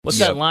What's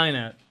that line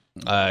at?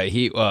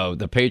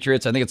 The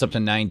Patriots, I think it's up to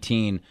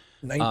 19.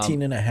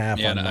 19 and a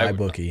half on my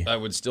bookie. I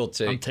would still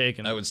take. I'm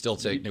taking it. I would still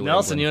take New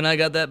Nelson, England. you and I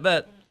got that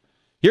bet.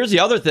 Here's the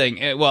other thing.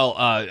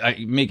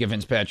 Mika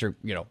Fitzpatrick,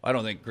 I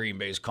don't think Green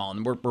Bay's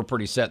calling. We're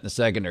pretty set in the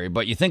secondary.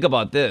 But you think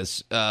about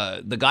this.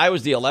 The guy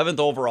was the 11th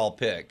overall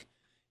pick.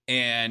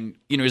 And,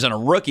 he's on a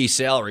rookie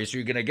salary, so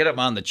you're going to get him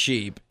on the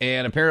cheap.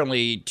 And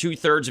apparently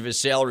 2/3 of his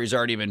salary has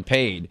already been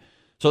paid.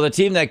 So the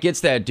team that gets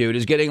that dude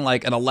is getting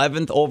like an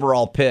 11th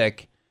overall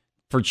pick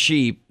for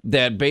cheap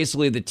that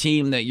basically the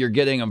team that you're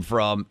getting him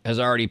from has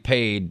already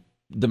paid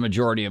the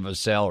majority of his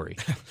salary.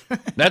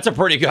 That's a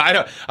pretty good.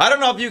 I don't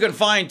know if you can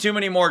find too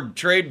many more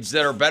trades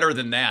that are better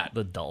than that.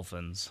 The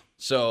Dolphins.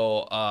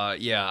 So,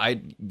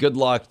 good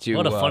luck to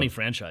what a funny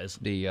franchise.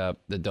 The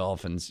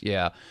Dolphins,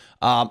 yeah.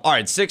 All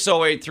right,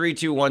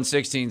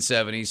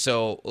 608-321-1670.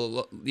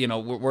 So,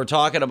 we're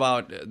talking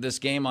about this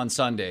game on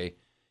Sunday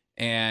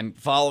and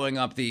following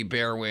up the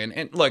Bear win.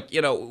 And look,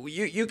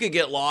 you could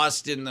get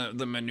lost in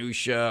the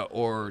minutia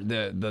or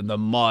the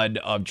mud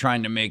of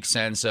trying to make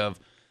sense of,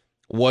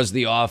 was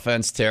the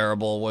offense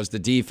terrible? Was the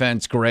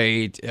defense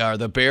great? Are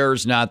the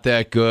Bears not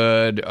that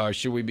good?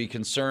 Should we be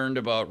concerned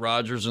about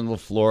Rodgers and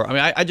LaFleur? I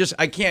mean,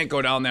 I can't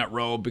go down that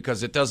road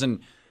because it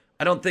doesn't.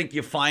 I don't think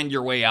you find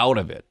your way out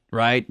of it,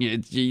 right?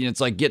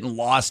 It's like getting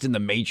lost in the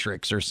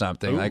Matrix or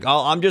something. Ooh. Like,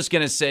 I'm just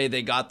gonna say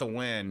they got the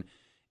win,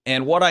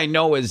 and what I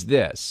know is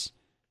this: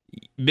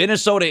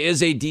 Minnesota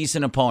is a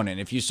decent opponent.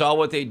 If you saw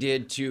what they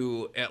did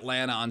to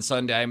Atlanta on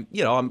Sunday,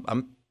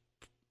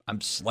 I'm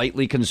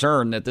slightly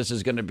concerned that this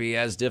is going to be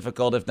as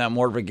difficult, if not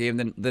more of a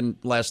game than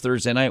last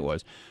Thursday night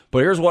was. But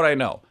here's what I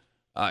know.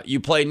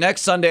 You play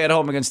next Sunday at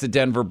home against the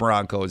Denver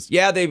Broncos.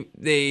 Yeah,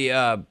 they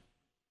I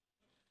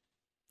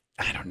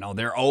don't know.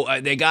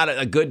 They got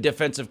a good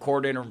defensive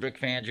coordinator, Vic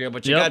Fangio,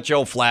 but you got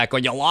Joe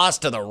Flacco. You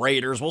lost to the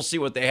Raiders. We'll see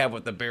what they have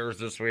with the Bears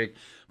this week.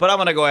 But I'm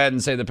going to go ahead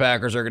and say the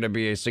Packers are going to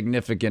be a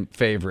significant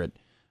favorite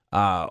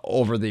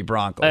over the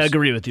Broncos. I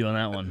agree with you on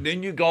that one.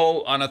 Then you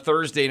go on a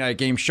Thursday night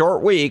game,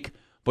 short week,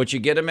 but you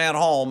get them at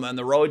home, and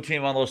the road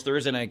team on those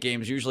Thursday night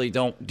games usually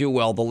don't do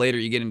well the later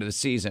you get into the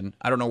season.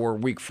 I don't know where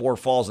week 4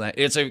 falls in that.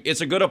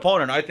 It's a good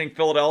opponent. I think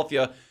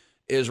Philadelphia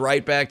is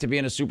right back to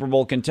being a Super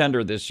Bowl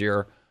contender this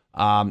year.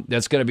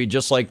 That's going to be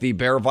just like the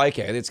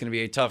Bear-Viking. I think it's going to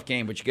be a tough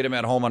game, but you get them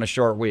at home on a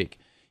short week.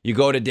 You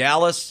go to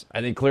Dallas.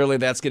 I think clearly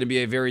that's going to be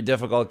a very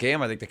difficult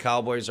game. I think the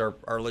Cowboys are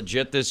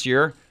legit this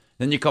year.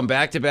 Then you come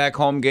back-to-back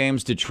home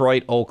games,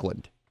 Detroit,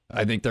 Oakland.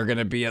 I think they're going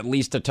to be at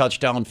least a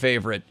touchdown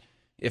favorite,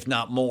 if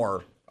not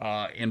more,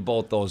 in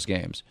both those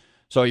games.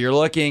 So you're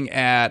looking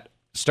at,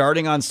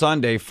 starting on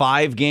Sunday,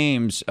 5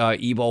 games,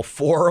 Ebo.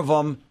 4 of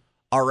them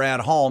are at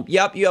home.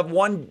 Yep, you have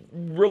one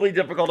really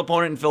difficult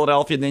opponent in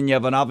Philadelphia, and then you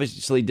have an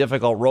obviously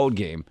difficult road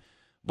game.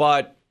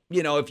 But,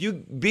 if you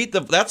beat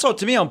that's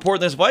to me how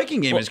important this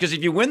Viking game is, because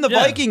if you win the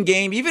Viking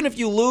game, even if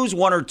you lose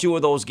 1 or 2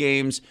 of those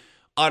games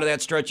out of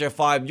that stretch of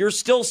 5, you're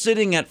still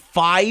sitting at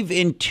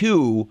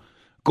 5-2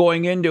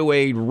 going into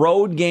a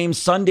road game,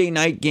 Sunday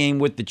night game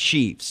with the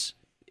Chiefs.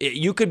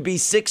 You could be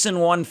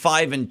 6-1,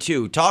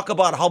 5-2. Talk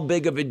about how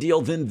big of a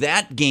deal then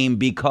that game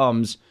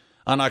becomes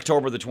on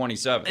October the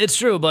 27th. It's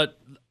true, but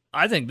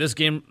I think this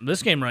game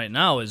right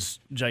now is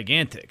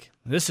gigantic.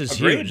 This is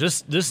Agreed.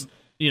 huge. This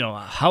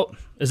how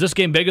is this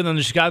game bigger than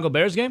the Chicago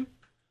Bears game?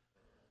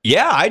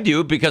 Yeah, I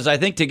do, because I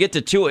think to get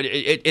to 2,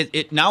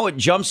 it now it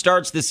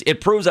jumpstarts this. It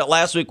proves that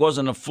last week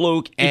wasn't a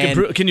fluke.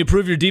 And can you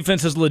prove your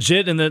defense is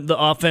legit and the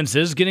offense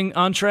is getting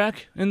on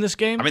track in this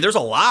game? I mean, there's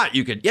a lot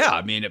you could. Yeah,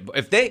 I mean,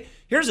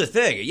 here's the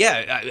thing.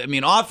 Yeah, I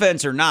mean,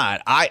 offense or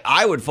not,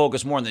 I would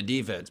focus more on the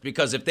defense,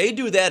 because if they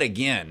do that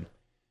again,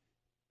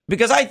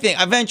 because I think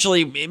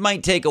eventually it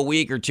might take a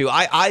week or 2.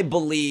 I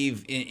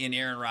believe in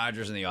Aaron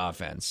Rodgers and the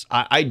offense.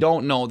 I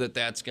don't know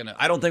that's gonna.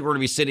 I don't think we're gonna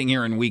be sitting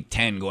here in week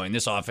 10 going,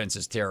 this offense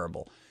is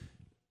terrible.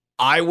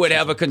 I would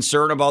have a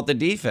concern about the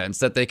defense,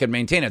 that they can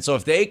maintain it. So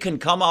if they can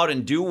come out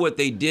and do what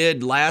they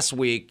did last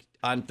week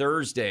on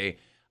Thursday,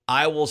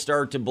 I will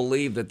start to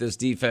believe that this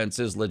defense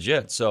is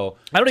legit. So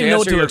I don't even know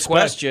what to expect.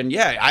 Question,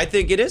 yeah, I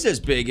think it is as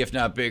big, if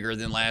not bigger,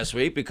 than last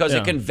week, because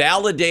it can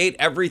validate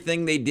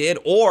everything they did,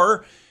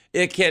 or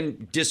it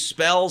can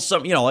dispel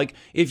some, like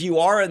if you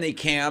are in the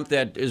camp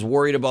that is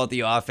worried about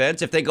the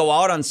offense, if they go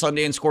out on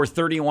Sunday and score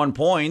 31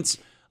 points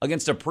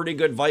against a pretty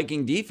good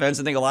Viking defense,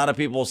 I think a lot of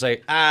people will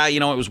say,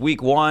 it was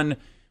week 1.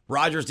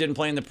 Rodgers didn't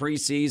play in the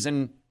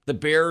preseason. The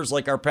Bears,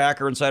 like our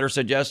Packer insider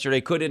said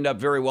yesterday, could end up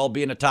very well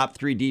being a top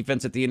 3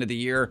 defense at the end of the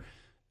year.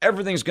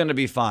 Everything's going to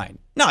be fine.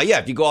 Now,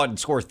 if you go out and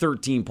score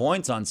 13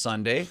 points on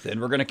Sunday, then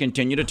we're going to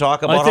continue to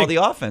talk about how the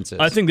offense is.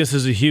 I think this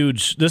is a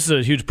huge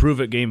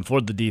prove-it game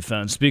for the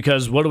defense,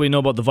 because what do we know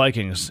about the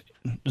Vikings?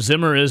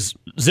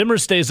 Zimmer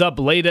stays up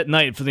late at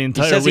night for the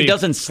entire week. He says he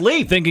doesn't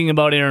sleep. Thinking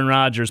about Aaron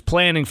Rodgers,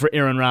 planning for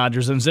Aaron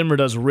Rodgers, and Zimmer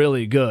does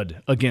really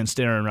good against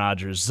Aaron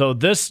Rodgers. So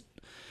this...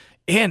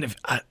 And if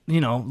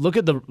look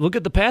at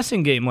the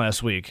passing game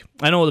last week.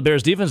 I know the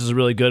Bears' defense is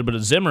really good, but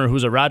it's Zimmer,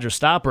 who's a Rodgers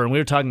stopper, and we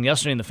were talking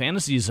yesterday in the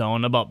fantasy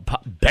zone about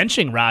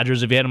benching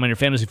Rodgers if you had him on your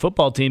fantasy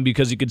football team,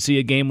 because you could see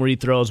a game where he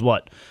throws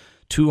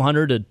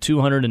 200 to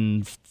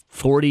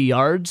 240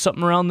 yards,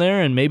 something around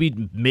there, and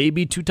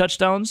maybe 2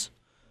 touchdowns.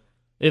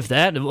 If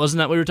that, wasn't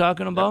that what we were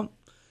talking about?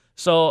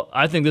 So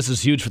I think this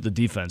is huge for the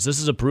defense. This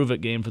is a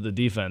prove-it game for the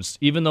defense.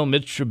 Even though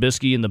Mitch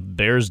Trubisky and the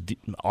Bears'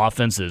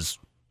 offense is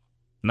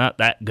not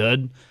that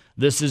good,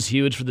 this is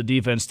huge for the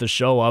defense to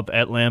show up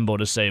at Lambeau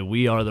to say,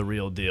 we are the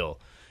real deal.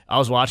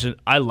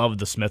 I loved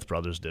the Smith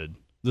brothers, dude.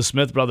 The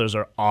Smith brothers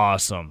are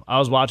awesome. I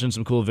was watching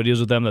some cool videos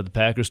with them that the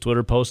Packers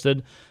Twitter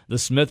posted. The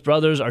Smith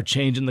brothers are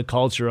changing the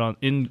culture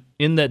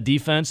in that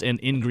defense and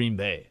in Green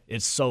Bay.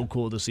 It's so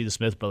cool to see the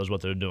Smith brothers,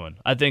 what they're doing.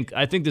 I think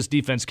this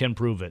defense can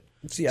prove it.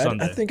 See,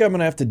 I think I'm going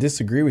to have to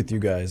disagree with you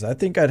guys. I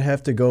think I'd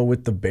have to go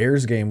with the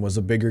Bears game was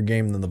a bigger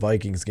game than the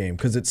Vikings game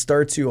because it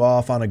starts you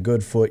off on a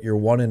good foot. You're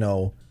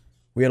 1-0.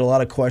 We had a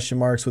lot of question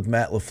marks with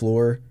Matt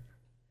LaFleur.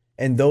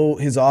 And though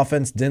his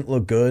offense didn't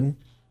look good,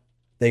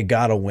 they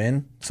got to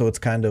win. So it's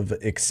kind of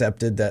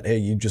accepted that, hey,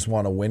 you just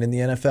want to win in the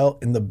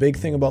NFL. And the big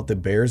thing about the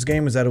Bears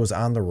game is that it was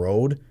on the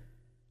road.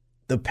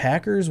 The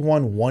Packers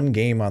won 1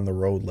 game on the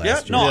road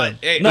last year.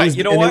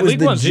 You know what? It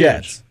was the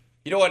Jets.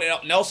 You know what?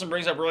 Nelson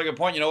brings up a really good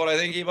point. You know what I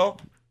think, Evo?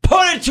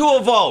 Put it to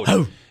a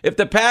vote. If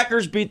the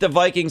Packers beat the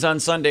Vikings on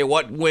Sunday,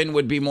 what win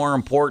would be more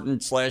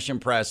important /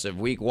 impressive?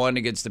 Week 1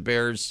 against the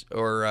Bears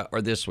or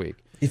this week?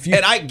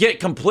 And I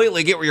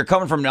completely get where you're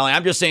coming from, Nelly.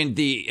 I'm just saying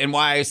and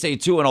why I say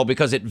 2-0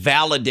 because it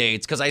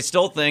validates. Because I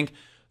still think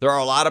there are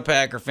a lot of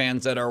Packer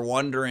fans that are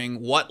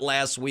wondering what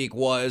last week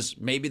was.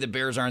 Maybe the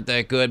Bears aren't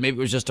that good. Maybe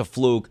it was just a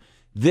fluke.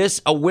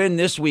 A win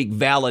this week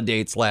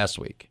validates last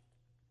week,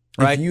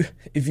 right?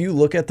 If you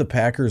look at the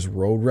Packers'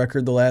 road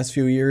record the last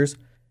few years,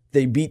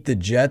 they beat the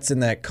Jets in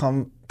that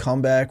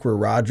comeback where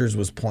Rodgers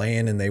was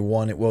playing and they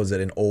won. What was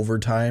it, in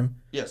overtime?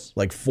 Yes,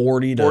 like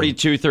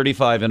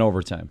 42-35 in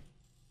overtime.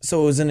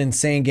 So it was an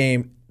insane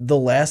game. The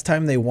last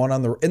time they won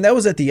and that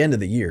was at the end of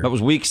the year. That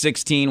was week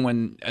 16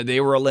 when they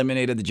were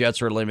eliminated. The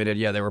Jets were eliminated.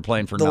 Yeah, they were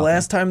playing for nothing. The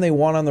last time they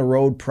won on the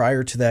road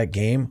prior to that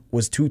game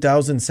was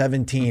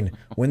 2017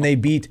 when they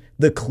beat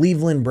the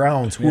Cleveland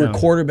Browns, who were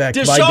quarterbacked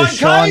by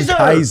DeShone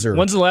Kizer.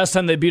 When's the last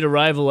time they beat a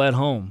rival at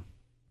home?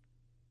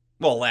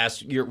 Well,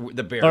 last year,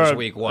 the Bears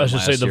week 1 I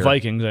should say the year.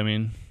 Vikings, I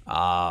mean.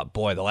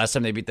 Boy, the last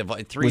time they beat the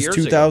Vikings, 3 years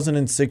ago. Was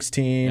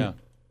 2016,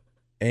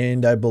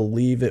 and I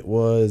believe it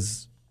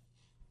was...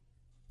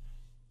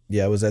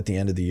 Yeah, it was at the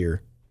end of the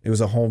year. It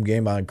was a home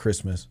game on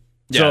Christmas.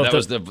 Yeah, so that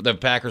was the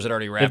Packers had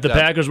already wrapped up. If the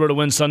Packers were to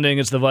win Sunday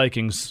against the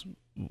Vikings,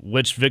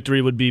 which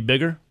victory would be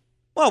bigger?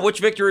 Well, which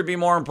victory would be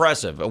more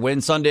impressive? A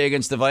win Sunday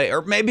against the Vikings,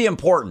 or maybe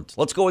important?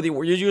 Let's go with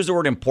you use the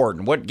word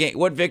important. What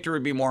victory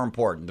would be more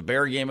important? The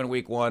Bear game in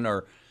week 1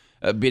 or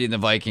beating the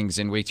Vikings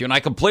in week 2? And I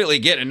completely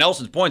get it. And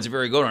Nelson's point's a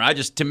very good one.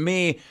 To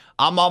me,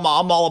 I'm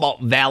all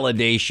about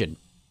validation,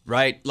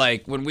 right?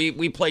 Like when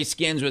we play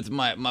skins with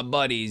my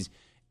buddies.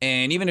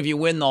 And even if you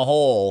win the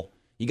hole,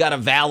 you got to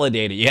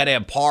validate it. You got to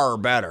have par or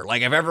better.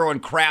 Like if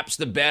everyone craps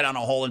the bet on a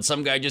hole and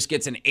some guy just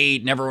gets an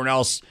 8 and everyone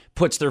else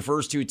puts their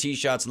first 2 tee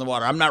shots in the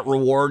water, I'm not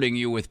rewarding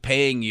you with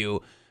paying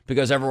you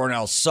because everyone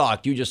else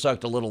sucked. You just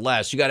sucked a little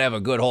less. You got to have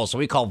a good hole. So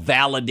we call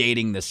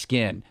validating the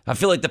skin. I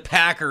feel like the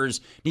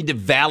Packers need to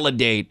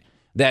validate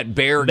that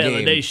Bear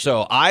game.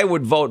 So I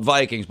would vote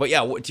Vikings. But yeah,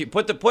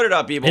 put it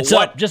up, Evo. It's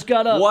up. Just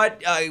got up.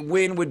 What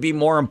win would be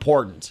more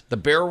important? The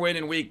Bear win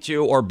in week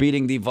 2 or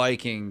beating the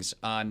Vikings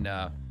on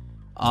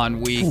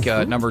week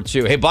number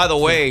 2? Hey, by the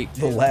way,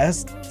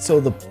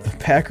 the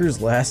Packers'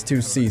 last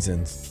 2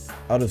 seasons,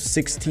 out of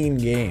 16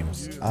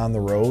 games on the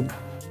road,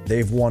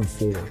 they've won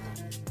 4.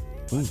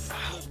 Ooh.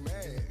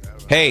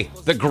 Hey,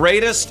 the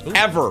greatest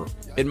ever,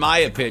 in my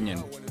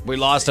opinion. We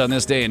lost on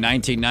this day in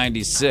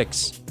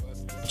 1996.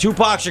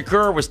 Tupac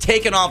Shakur was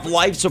taken off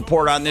life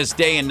support on this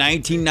day in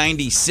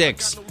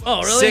 1996.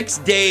 Oh, really? 6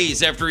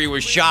 days after he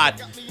was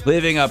shot,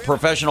 living a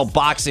professional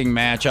boxing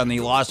match on the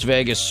Las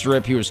Vegas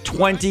Strip. He was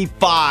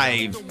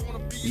 25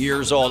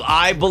 years old.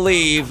 I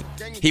believe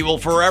he will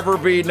forever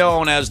be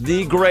known as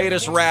the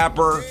greatest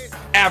rapper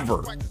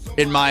ever,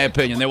 in my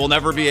opinion. There will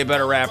never be a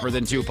better rapper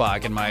than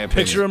Tupac, in my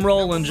opinion. Picture him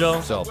rolling,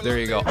 Joe. So, there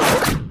you go.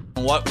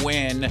 What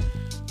win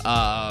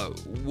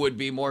would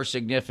be more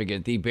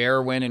significant, the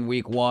Bear win in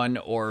week 1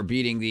 or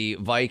beating the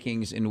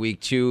Vikings in week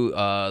 2?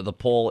 The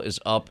poll is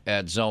up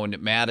at Zone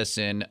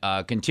Madison.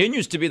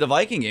 Continues to be the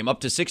Viking game, up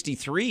to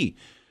 63%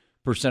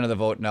 of the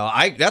vote now.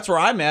 That's where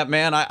I'm at,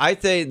 man. I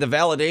think the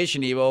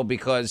validation, Evo,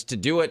 because to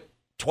do it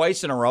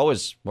twice in a row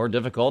is more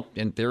difficult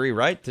in theory,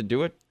 right? To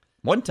do it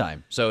one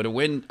time. So to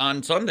win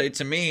on Sunday,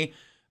 to me,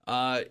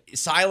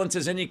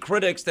 silences any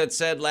critics that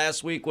said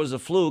last week was a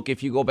fluke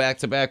if you go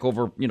back-to-back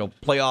over,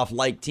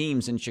 playoff-like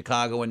teams in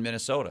Chicago and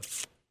Minnesota.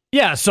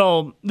 Yeah,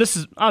 so this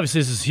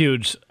is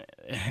huge.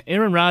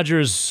 Aaron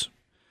Rodgers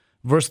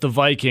versus the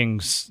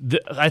Vikings.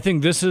 I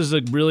think this is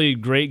a really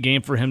great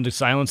game for him to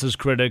silence his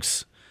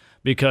critics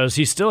because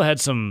he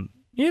had some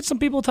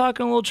people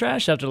talking a little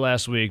trash after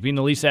last week, being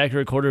the least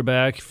accurate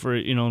quarterback for,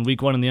 in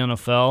week 1 in the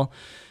NFL.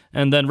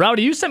 And then,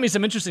 Rowdy, you sent me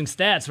some interesting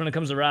stats when it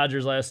comes to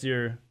Rodgers last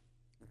year.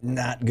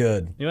 Not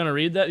good. You want to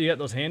read that? You got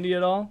those handy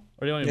at all?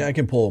 Or do you want I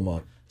can pull them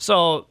up.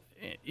 So,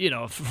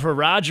 for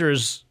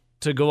Rodgers,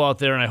 to go out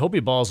there, and I hope he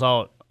balls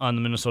out on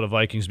the Minnesota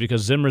Vikings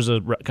because Zimmer's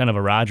kind of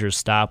a Rodgers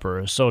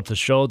stopper. So to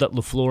show that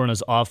LaFleur and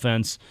his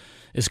offense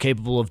is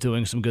capable of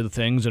doing some good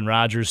things and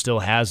Rodgers still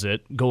has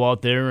it, go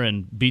out there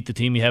and beat the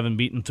team you haven't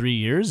beaten in 3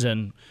 years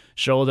and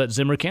show that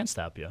Zimmer can't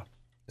stop you.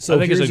 So I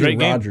think here's it's a great your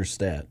game. Rodgers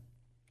stat.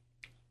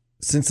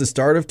 Since the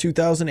start of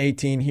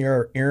 2018, here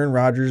are Aaron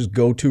Rodgers'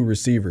 go-to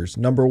receivers.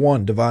 Number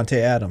 1, Devontae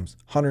Adams,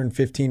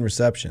 115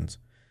 receptions.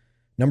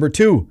 Number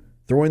 2,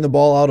 throwing the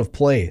ball out of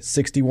play,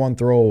 61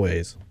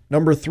 throwaways.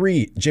 Number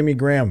 3, Jimmy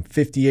Graham,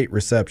 58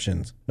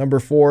 receptions. Number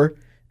 4,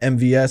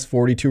 MVS,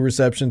 42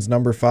 receptions.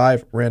 Number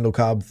 5, Randall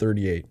Cobb,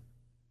 38.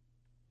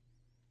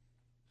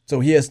 So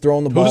he has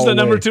thrown the ball away. Who's the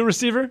number 2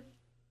 receiver?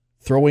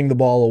 Throwing the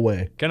ball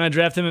away. Can I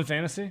draft him in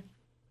fantasy?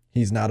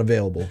 He's not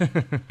available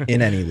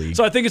in any league.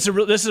 So I think this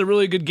is a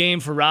really good game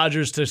for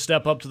Rodgers to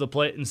step up to the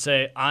plate and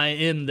say, I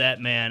am that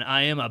man.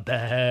 I am a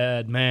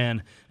bad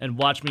man. And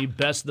watch me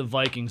best the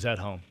Vikings at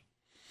home.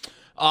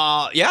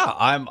 Yeah,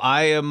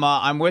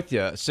 I'm with you.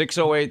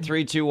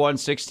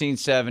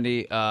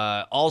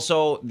 608-321-1670.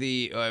 Also,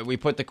 we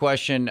put the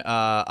question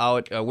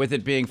out with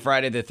it being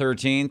Friday the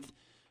 13th.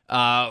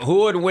 Who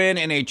would win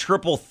in a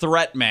triple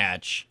threat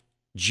match?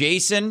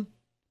 Jason,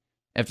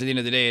 after the end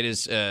of the day, it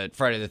is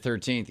Friday the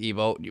 13th,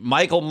 Evo.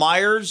 Michael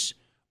Myers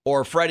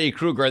or Freddy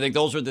Krueger. I think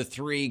those are the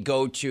three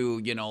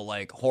go-to,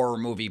 like horror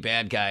movie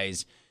bad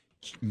guys.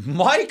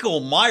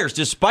 Michael Myers,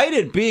 despite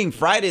it being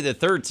Friday the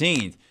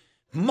 13th,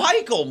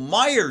 Michael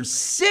Myers,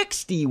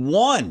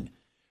 61%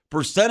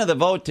 of the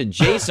vote to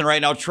Jason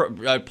right now,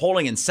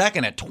 polling in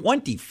second at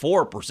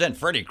 24%.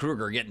 Freddy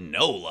Krueger getting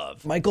no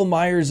love. Michael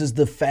Myers is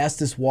the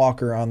fastest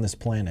walker on this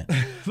planet.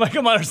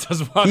 Michael Myers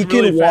does walk He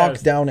really can walk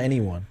fast. down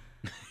anyone.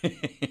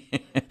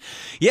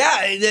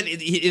 Yeah,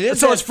 it is.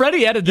 So is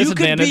Freddie at a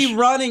disadvantage? You could be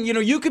running,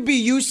 you could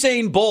be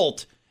Usain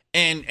Bolt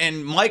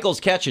and Michael's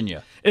catching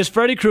you. Is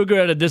Freddy Krueger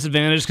at a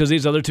disadvantage because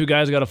these other two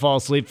guys got to fall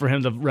asleep for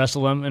him to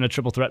wrestle him in a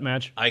triple threat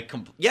match?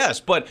 Yes,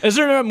 but Is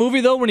there a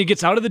movie, though, when he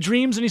gets out of the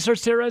dreams and he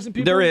starts terrorizing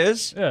people? there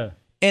is. Yeah.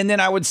 And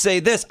then I would say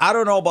this. I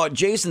don't know about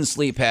Jason's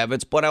sleep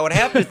habits, but I would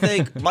have to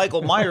think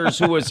Michael Myers,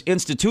 who was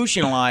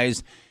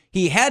institutionalized,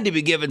 he had to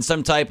be given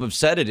some type of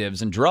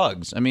sedatives and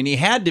drugs. I mean, he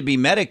had to be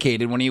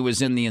medicated when he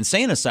was in the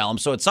insane asylum.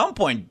 So at some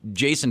point,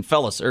 Jason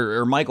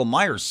or Michael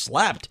Myers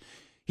slept.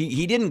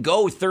 He didn't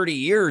go 30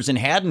 years in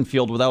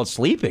Haddonfield without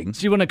sleeping.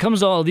 See, when it comes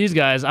to all of these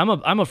guys, I'm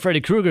a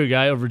Freddy Krueger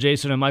guy over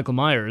Jason and Michael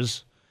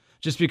Myers.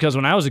 Just because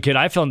when I was a kid,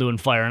 I fell into a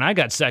fire and I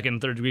got second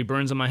and third degree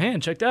burns on my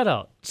hand. Check that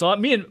out. So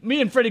me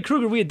and Freddy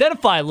Krueger, we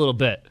identify a little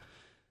bit.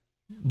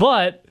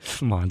 But,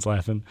 Mon's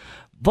laughing.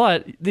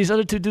 But these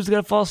other two dudes got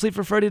to fall asleep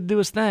for Freddy to do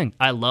his thing.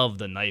 I love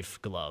the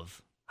knife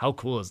glove. How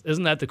cool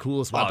isn't that the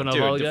coolest weapon of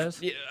all, guys?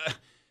 Yeah.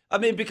 I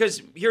mean,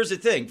 because here's the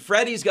thing.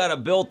 Freddy's got a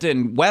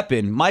built-in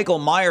weapon. Michael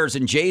Myers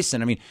and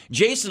Jason. I mean,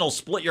 Jason will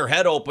split your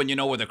head open,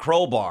 with a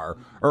crowbar.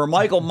 Or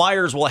Michael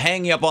Myers will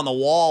hang you up on the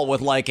wall with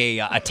like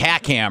a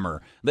tack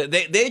hammer.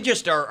 They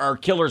just are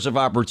killers of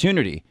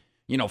opportunity.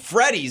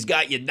 Freddy's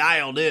got you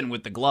dialed in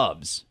with the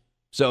gloves.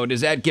 So does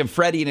that give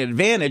Freddy an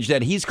advantage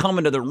that he's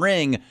coming to the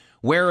ring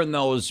wearing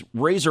those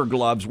razor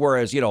gloves,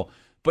 whereas,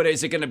 but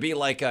is it going to be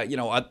like, are they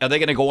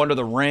going to go under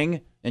the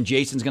ring and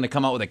Jason's going to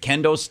come out with a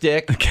kendo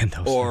stick?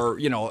 Or,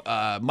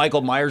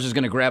 Michael Myers is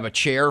going to grab a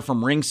chair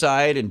from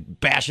ringside and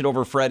bash it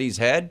over Freddy's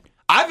head?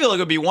 I feel like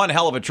it would be one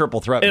hell of a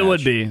triple threat match. It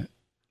would be.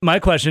 My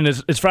question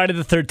is, it's Friday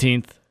the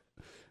 13th.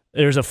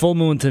 There's a full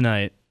moon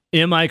tonight.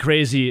 Am I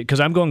crazy?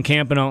 Because I'm going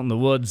camping out in the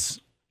woods.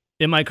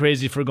 Am I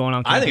crazy for going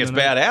out camping? I think it's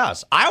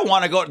badass. I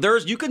want to go.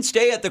 You can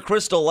stay at the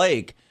Crystal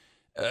Lake.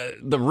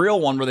 The real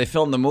one where they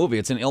filmed the movie.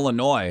 It's in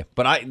Illinois,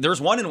 but there's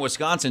one in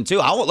Wisconsin too.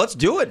 Let's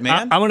do it,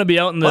 man. I'm gonna be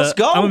out in the. Let's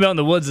go. I'm gonna be out in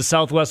the woods of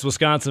Southwest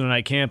Wisconsin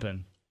tonight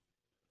camping.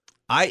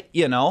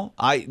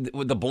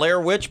 With the Blair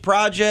Witch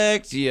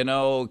Project,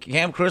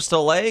 Camp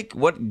Crystal Lake.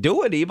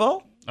 Do it,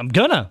 Evo. I'm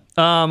gonna.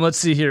 Let's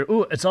see here.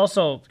 Ooh, it's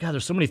also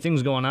there's so many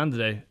things going on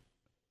today.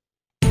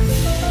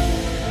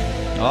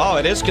 Oh,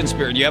 it is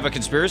conspiracy. Do you have a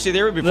conspiracy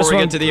theory before we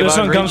get to the This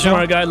About one Green comes show? from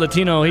our guy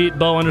Latino Heat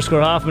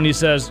Bo_Hoffman. He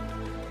says,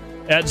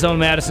 at Zone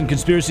Madison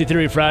Conspiracy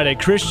Theory Friday,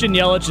 Christian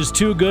Yelich is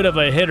too good of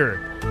a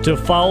hitter to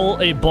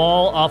foul a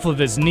ball off of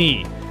his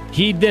knee.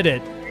 He did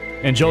it.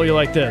 And Joe, you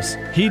like this.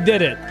 He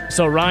did it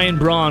so Ryan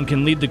Braun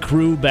can lead the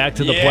Crew back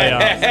to the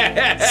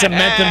playoffs.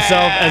 Cement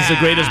himself as the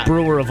greatest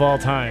Brewer of all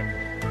time.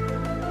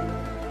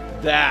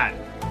 That.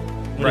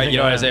 What Right, do you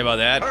know what I think say about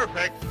about that?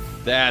 Perfect.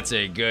 That's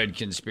a good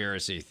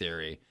conspiracy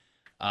theory.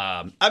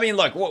 I mean,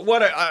 look,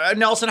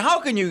 Nelson,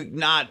 how can you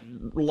not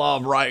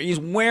love Ryan? He's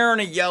wearing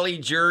a Yelly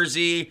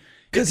jersey.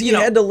 Because he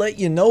had to let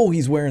you know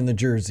he's wearing the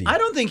jersey. I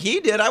don't think he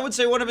did. I would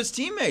say one of his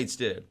teammates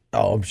did.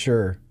 Oh, I'm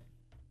sure.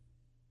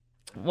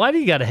 Why do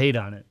you got to hate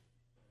on it?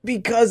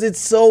 Because it's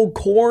so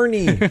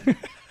corny.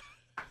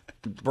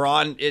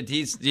 Braun,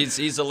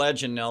 he's a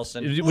legend,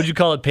 Nelson. Would you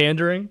call it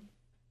pandering?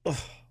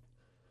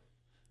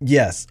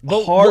 Yes,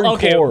 But, hardcore.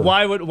 okay,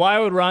 why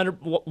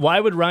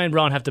would Ryan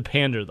Braun have to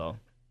pander though?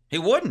 He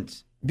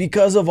wouldn't.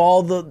 Because of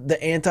all the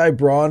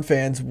anti-Braun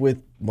fans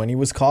when he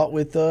was caught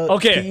with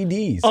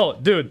PEDs. Oh,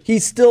 dude.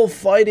 He's still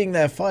fighting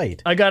that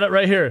fight. I got it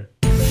right here.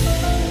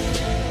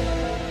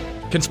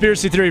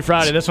 Conspiracy Theory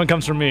Friday. This one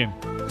comes from me.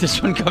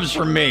 This one comes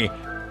from me.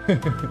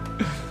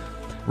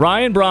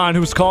 Ryan Braun,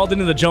 who's called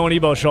into the Joe and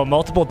Ebo show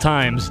multiple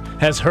times,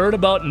 has heard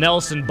about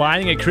Nelson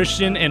buying a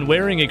Christian and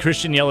wearing a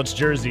Christian Yelich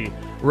jersey.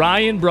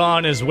 Ryan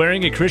Braun is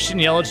wearing a Christian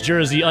Yelich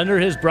jersey under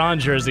his Braun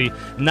jersey,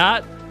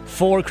 not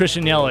for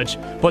Christian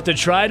Yelich, but to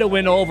try to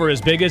win over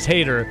his biggest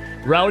hater,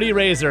 Rowdy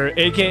Razor,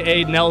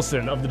 a.k.a.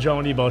 Nelson of the Joe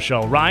and Ebo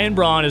show. Ryan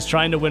Braun is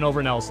trying to win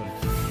over Nelson.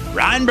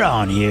 Ryan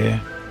Braun here.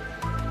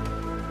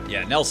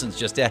 Yeah, Nelson's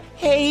just a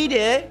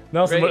hater.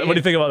 Nelson, what do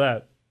you think about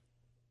that?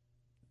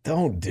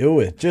 Don't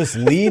do it. Just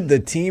lead the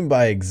team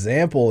by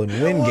example and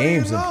win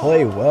games and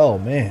play well,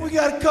 man. We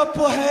got a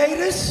couple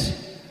haters.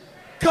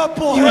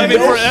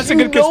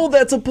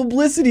 That's a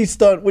publicity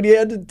stunt when he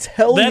had to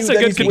tell you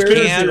that he's wearing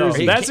his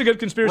jersey. That's a good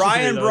conspiracy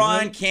Ryan theory,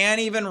 Braun can't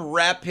even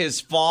rep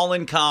his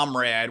fallen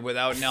comrade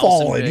without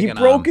Nelson. He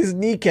broke his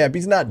kneecap.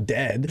 He's not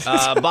dead.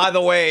 By the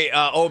way,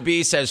 OB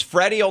says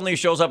Freddie only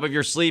shows up if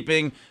you're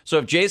sleeping. So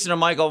if Jason and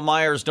Michael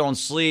Myers don't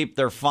sleep,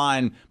 they're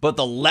fine. But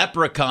the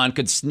leprechaun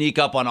could sneak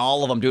up on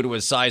all of them due to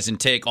his size and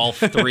take all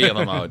three of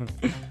them out.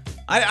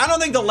 I don't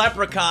think the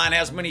leprechaun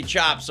has many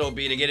chops, OB,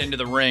 to get into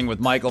the ring with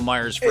Michael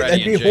Myers,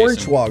 Freddie, that'd be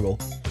Hornswoggle.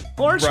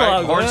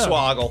 Hornswoggle.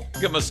 Hornswoggle.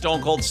 Give him a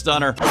stone cold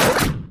stunner.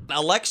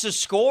 Alexis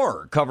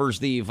Score covers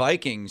the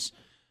Vikings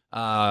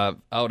out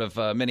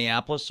of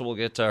Minneapolis, so we'll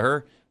get to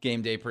her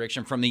game day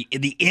prediction from the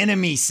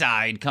enemy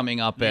side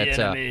coming up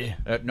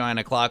at 9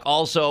 o'clock.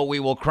 Also, we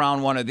will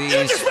crown one of these.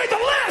 You just made the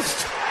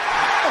list!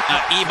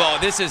 Ebo,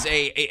 this is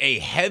a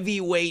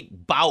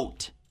heavyweight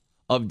bout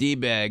of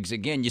D-bags.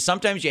 Again,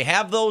 sometimes you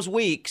have those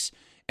weeks,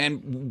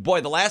 and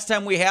boy, the last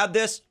time we had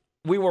this,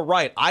 we were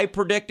right. I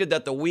predicted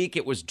that the week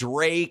it was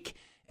Drake,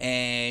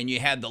 and you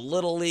had the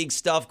Little League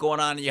stuff going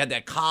on, and you had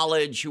that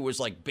college who was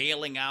like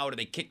bailing out, and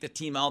they kicked the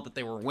team out that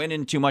they were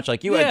winning too much.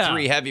 Like you had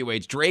three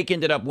heavyweights. Drake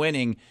ended up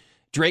winning.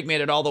 Drake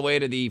made it all the way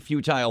to the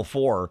futile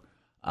four.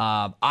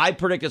 I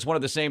predict it's one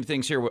of the same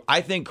things here. I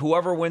think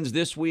whoever wins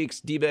this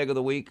week's D-bag of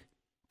the week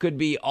could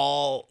be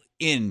all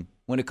in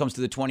when it comes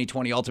to the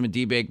 2020 Ultimate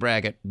D-Bag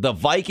bracket. The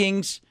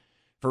Vikings,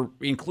 for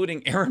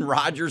including Aaron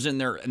Rodgers and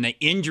the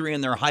injury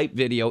in their hype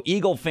video,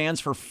 Eagle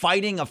fans for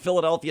fighting a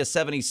Philadelphia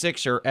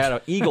 76er at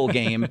an Eagle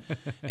game,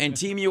 and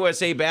Team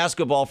USA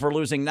basketball for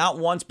losing not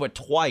once but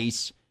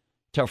twice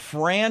to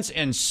France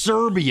and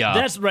Serbia.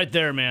 That's right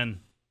there, man.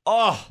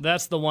 Oh,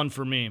 that's the one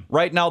for me.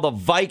 Right now,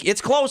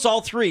 it's close,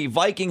 all three.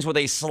 Vikings with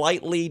a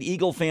slight lead.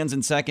 Eagle fans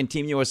in second.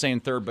 Team USA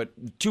in third, but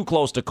too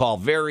close to call.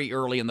 Very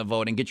early in the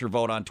voting. Get your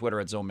vote on Twitter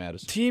at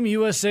ZoneMatters. Team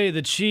USA,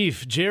 the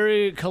chief,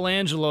 Jerry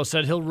Colangelo,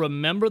 said he'll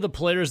remember the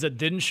players that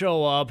didn't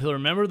show up. He'll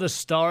remember the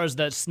stars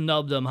that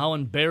snubbed them, how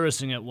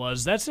embarrassing it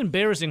was. That's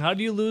embarrassing. How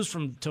do you lose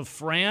to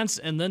France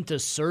and then to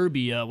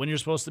Serbia when you're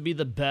supposed to be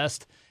the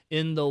best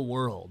in the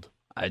world?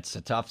 It's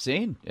a tough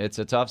scene.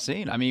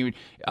 I mean,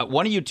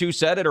 one of you two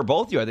said it, or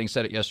both of you, I think,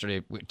 said it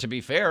yesterday. To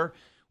be fair,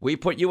 we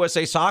put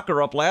USA Soccer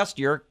up last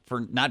year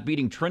for not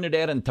beating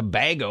Trinidad and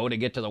Tobago to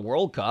get to the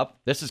World Cup.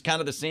 This is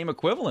kind of the same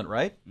equivalent,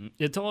 right?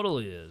 It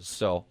totally is.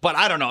 So, but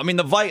I don't know. I mean,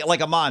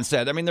 like Amon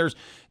said, I mean,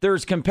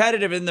 there's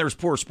competitive and there's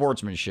poor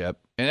sportsmanship,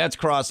 and that's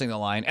crossing the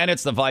line. And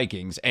it's the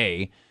Vikings,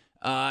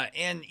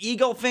 and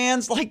Eagle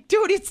fans, like,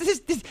 dude,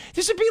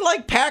 this would be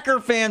like Packer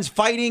fans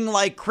fighting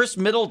like Chris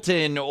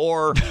Middleton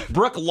or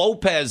Brooke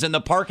Lopez in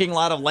the parking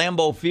lot of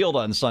Lambeau Field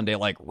on Sunday.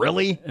 Like,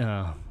 really?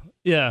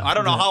 Yeah. I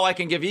don't know how I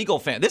can give Eagle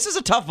fans. This is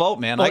a tough vote,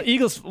 man. Well,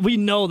 Eagles, we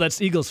know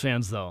that's Eagles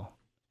fans, though,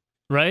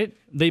 right?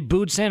 They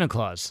booed Santa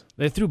Claus.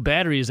 They threw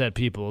batteries at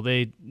people.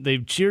 They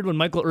cheered when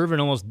Michael Irvin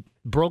almost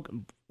broke.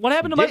 What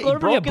happened to Michael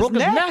Irvin? He broke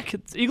his neck.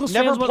 Eagles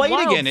never fans played went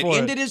wild again. It for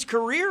ended his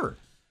career.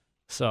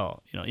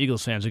 So,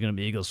 Eagles fans are going to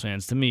be Eagles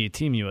fans. To me,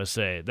 Team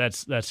USA,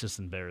 that's just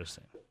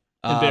embarrassing.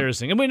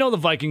 Embarrassing. And we know the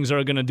Vikings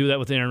are going to do that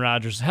with Aaron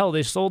Rodgers. Hell,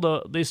 they were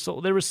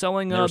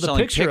selling the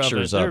picture of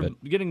it. They're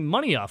getting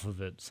money off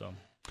of it. So,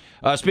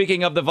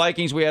 speaking of the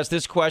Vikings, we asked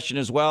this question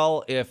as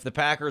well. If the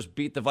Packers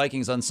beat the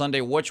Vikings on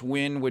Sunday, which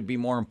win would be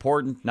more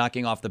important,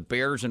 knocking off the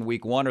Bears in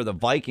week 1 or the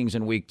Vikings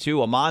in week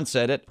 2? Amon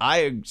said it.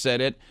 I said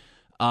it.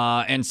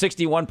 And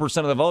 61%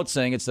 of the votes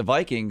saying it's the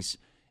Vikings.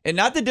 And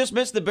not to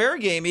dismiss the Bear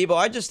game, Ebo,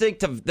 I just think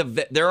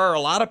there are a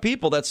lot of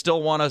people that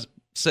still want to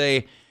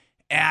say,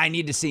 I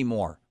need to see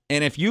more.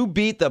 And if you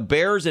beat the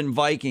Bears and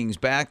Vikings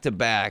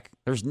back-to-back,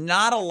 there's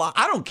not a lot.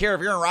 I don't care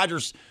if Aaron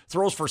Rodgers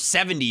throws for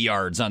 70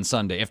 yards on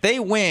Sunday. If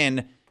they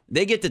win,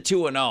 they get to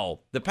 2-0.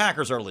 The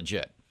Packers are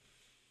legit.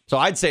 So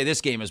I'd say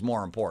this game is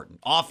more important.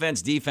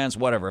 Offense, defense,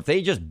 whatever. If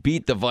they just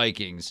beat the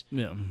Vikings,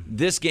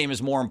 this game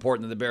is more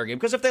important than the Bear game.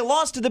 Because if they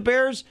lost to the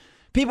Bears,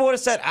 people would have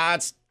said,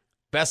 it's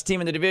best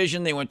team in the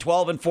division. They went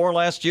 12-4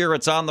 last year.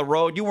 It's on the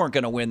road. You weren't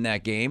going to win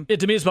that game.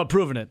 To me, it's about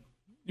proving it.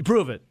 You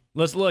prove it.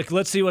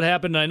 Let's see what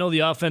happened. I know the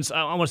offense.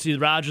 I want to see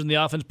Rodgers and the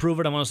offense prove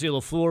it. I want to see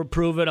LaFleur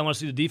prove it. I want to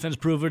see the defense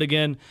prove it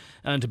again.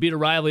 And to beat a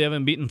rival you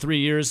haven't beaten in 3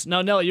 years.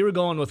 Now, Nelly, you were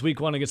going with Week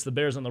 1 against the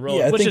Bears on the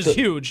road, which is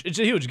huge. It's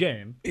a huge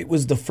game. It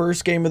was the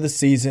first game of the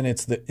season.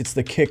 It's the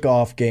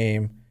kickoff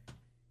game.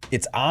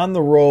 It's on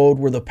the road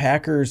where the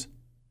Packers,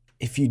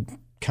 if you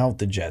count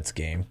the Jets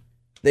game,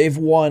 they've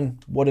won.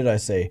 What did I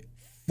say?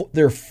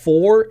 They're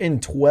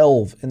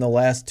 4-12 in the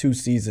last 2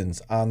 seasons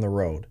on the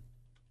road.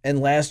 And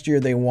last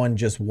year they won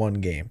just 1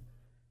 game.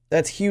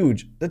 That's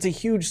huge. That's a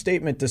huge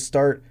statement to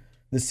start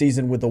the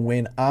season with a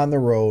win on the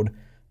road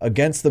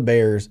against the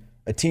Bears,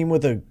 a team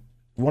with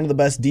one of the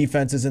best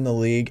defenses in the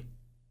league,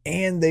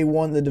 and they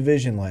won the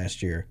division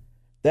last year.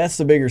 That's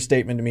the bigger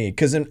statement to me.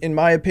 Because in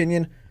my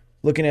opinion,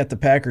 looking at the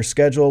Packers'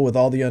 schedule with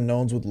all the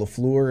unknowns with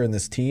LaFleur and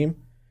this team,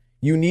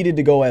 you needed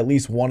to go at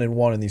least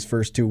 1-1 in these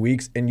first 2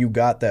 weeks, and you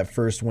got that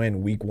first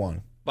win Week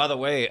 1. By the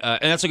way, and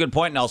that's a good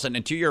point, Nelson.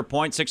 And to your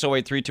point,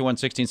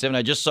 608-321-1670,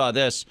 I just saw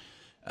this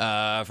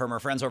from our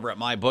friends over at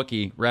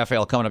MyBookie,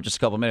 Raphael, coming up just a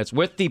couple minutes.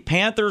 With the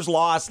Panthers'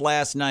 loss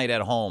last night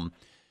at home,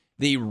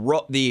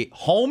 the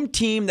home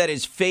team that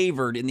is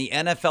favored in the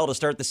NFL to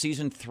start the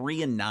season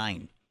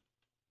 3-9.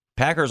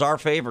 Packers are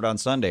favored on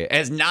Sunday. It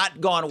has not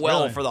gone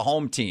well for the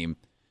home team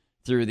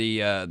through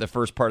the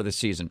first part of the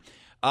season.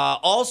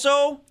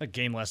 Also, that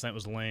game last night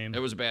was lame. It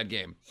was a bad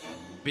game.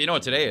 But you know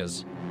what today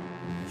is?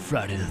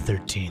 Friday the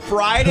 13th.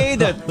 Friday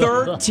the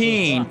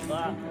 13th.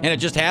 And it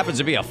just happens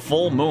to be a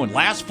full moon.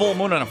 Last full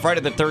moon on a Friday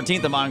the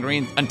 13th of Mon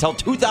Green until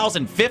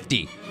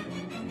 2050.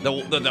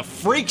 The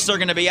freaks are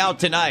going to be out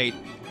tonight.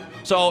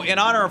 So in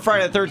honor of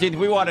Friday the 13th,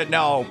 we want to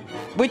know,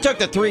 we took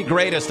the 3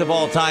 greatest of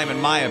all time, in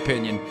my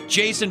opinion.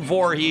 Jason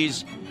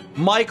Voorhees,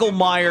 Michael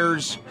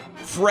Myers,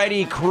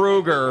 Freddy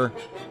Krueger.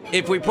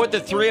 If we put the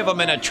 3 of them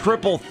in a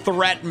triple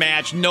threat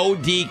match, no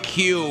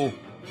DQ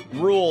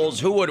rules,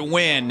 who would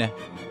win?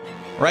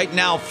 Right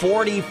now,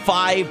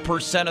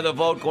 45% of the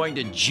vote going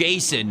to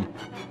Jason,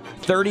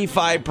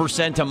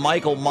 35% to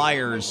Michael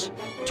Myers,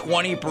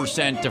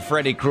 20% to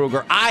Freddy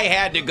Krueger. I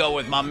had to go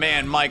with my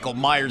man Michael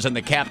Myers in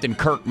the Captain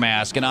Kirk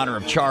mask in honor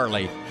of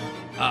Charlie.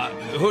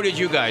 Who did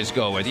you guys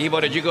go with? Evo,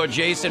 did you go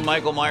Jason,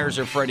 Michael Myers,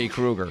 or Freddy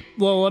Krueger?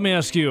 Well, let me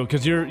ask you,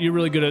 because you're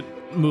really good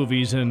at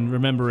movies and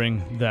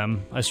remembering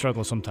them. I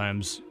struggle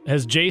sometimes.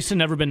 Has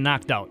Jason ever been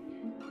knocked out?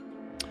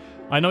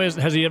 I know.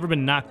 Has he ever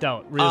been knocked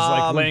out? Where he's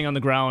like laying on the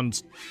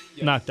ground,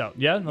 knocked out.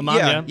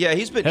 Yeah, yeah.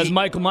 He's been. Has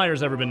Michael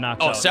Myers ever been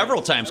knocked out? Oh,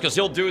 several times, because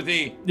he'll do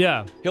the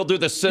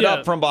sit Yeah.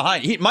 up from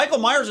behind. Michael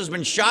Myers has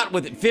been shot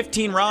with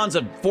 15 rounds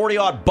of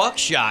 40-odd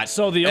buckshot.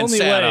 So the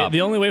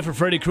only way for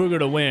Freddy Krueger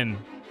to win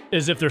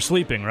is if they're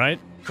sleeping, right?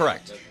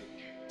 Correct.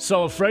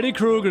 So if Freddy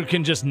Krueger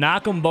can just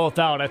knock them both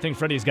out, I think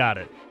Freddy's got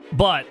it.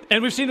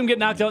 And we've seen him get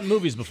knocked out in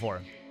movies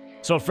before.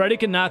 So Freddy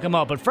can knock him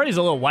out, but Freddy's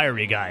a little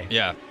wiry guy.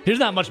 Yeah. There's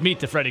not much meat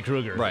to Freddy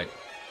Krueger. Right.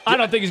 I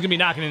don't think he's going to be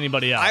knocking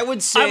anybody out. I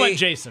would say... I went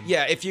Jason.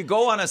 Yeah, if you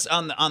go on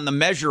the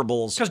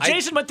measurables... Because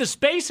Jason went to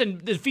space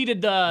and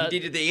defeated the... He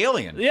did the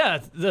alien. Yeah,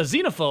 the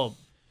xenophobe.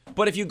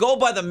 But if you go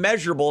by the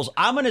measurables,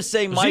 I'm going to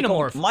say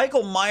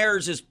Michael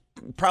Myers is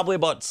probably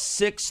about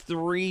 6'3",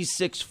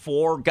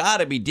 6'4",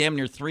 got to be damn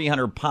near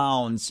 300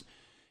 pounds.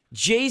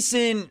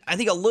 Jason, I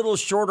think a little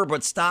shorter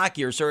but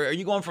stockier. So are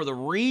you going for the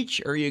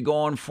reach, or are you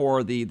going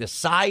for the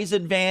size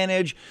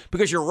advantage?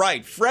 Because you're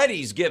right,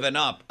 Freddy's given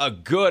up a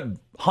good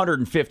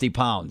 150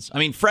 pounds. I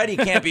mean, Freddy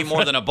can't be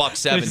more than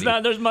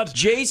 $170. There's much.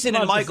 Jason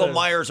and Michael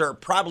Myers are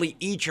probably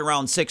each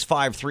around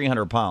 6'5",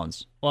 300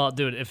 pounds. Well,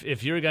 dude,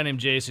 if you're a guy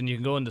named Jason, you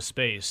can go into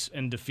space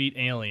and defeat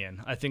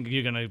Alien. I think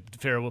you're going to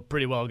fare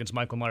pretty well against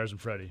Michael Myers and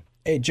Freddy.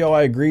 Hey, Joe,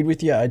 I agreed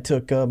with you. I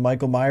took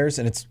Michael Myers,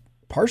 and it's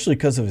partially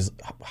because of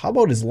how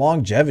about his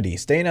longevity,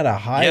 staying at a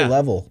high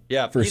level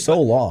for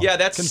so long. Yeah,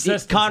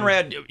 that's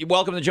Conrad.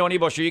 Welcome to the Joe and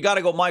Ebo Show. You got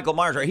to go Michael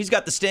Myers, right? He's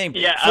got the staying.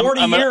 Yeah,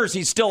 40 years,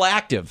 he's still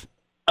active.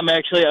 I'm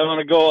going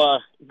to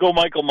go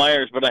Michael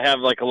Myers, but I have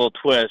like a little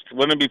twist.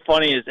 Wouldn't it be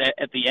funny is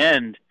at the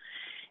end,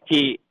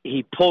 he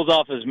pulls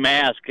off his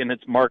mask and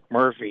it's Mark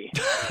Murphy,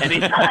 and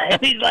he's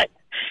like,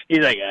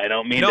 I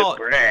don't mean to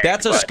brag.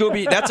 That's a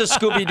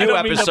Scooby-Doo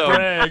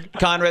episode,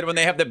 Conrad, when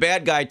they have the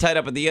bad guy tied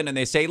up at the end and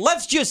they say,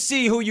 let's just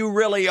see who you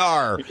really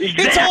are.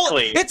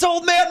 Exactly. It's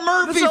old man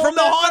Murphy from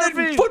the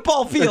haunted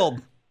football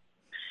field.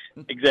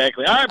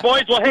 Exactly. All right,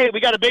 boys. Well, hey, we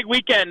got a big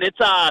weekend. It's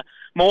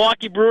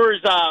Milwaukee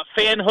Brewers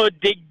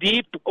Fanhood Dig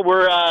Deep.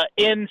 We're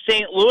in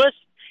St. Louis,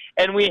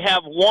 and we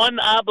have one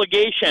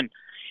obligation,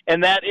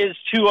 and that is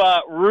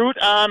to root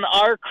on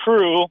our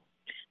crew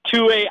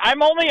I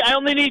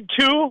only need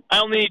 2. I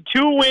only need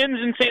 2 wins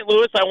in St.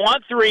 Louis. I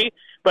want 3,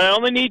 but I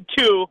only need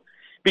 2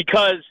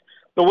 because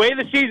the way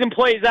the season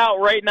plays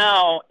out right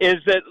now is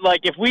that,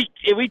 like, if we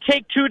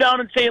take 2 down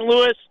in St.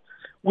 Louis,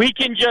 we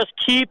can just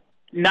keep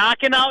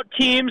knocking out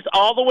teams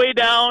all the way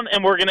down,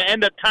 and we're going to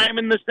end up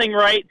timing this thing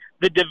right.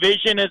 The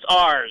division is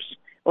ours.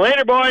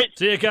 Later, boys.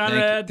 See you,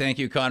 Conrad. Thank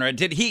you, Conrad.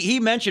 Did he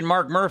mentioned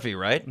Mark Murphy,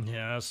 right?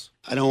 Yes.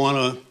 I don't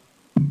want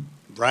to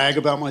brag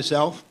about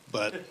myself,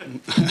 but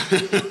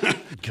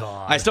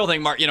I still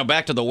think Mark,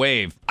 back to the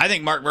wave. I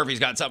think Mark Murphy's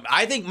got something.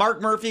 I think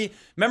Mark Murphy,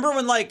 remember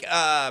when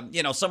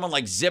someone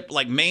like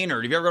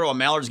Maynard, if you ever go to a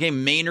Mallards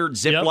game, Maynard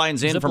zip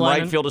lines in from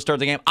right field to start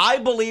the game. I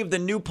believe the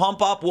new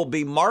pump up will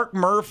be Mark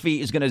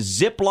Murphy is going to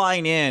zip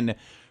line in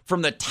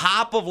from the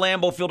top of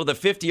Lambeau Field to the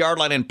 50-yard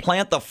line and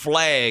plant the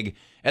flag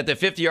at the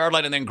 50-yard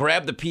line and then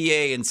grab the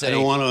PA and say, I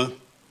don't want to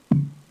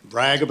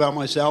brag about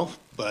myself,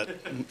 but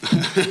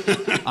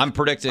I'm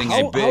predicting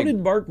How a big. did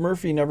Mark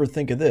Murphy never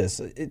think of this?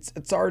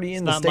 It's already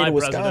in the not state my of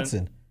president.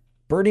 Wisconsin.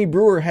 Bernie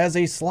Brewer has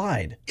a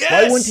slide. Yes!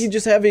 Why wouldn't he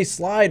just have a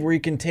slide where he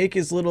can take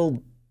his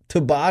little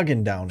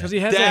toboggan down Because it?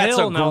 he has That's a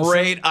hill, a Nelson.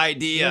 great He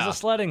idea. has a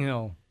sledding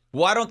hill.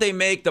 Why don't they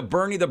make the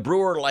Bernie the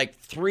Brewer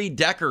like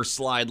 3-decker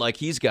slide like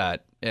he's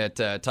got at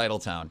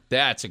Titletown?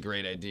 That's a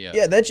great idea.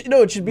 Yeah,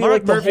 it should be Mark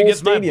like the Murphy whole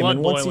gets my stadium. blood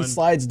And once boiling. he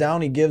slides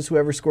down, he gives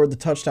whoever scored the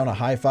touchdown a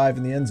high five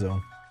in the end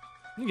zone.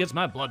 He gets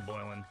my blood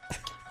boiling.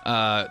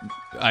 I'm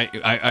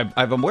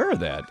aware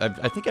of that.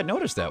 I think I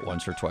noticed that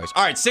once or twice.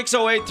 All right,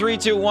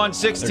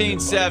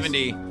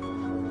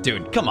 608-321-1670.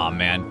 Dude, come on,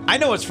 man. I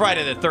know it's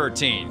Friday the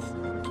 13th.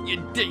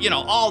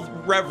 All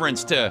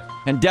reverence to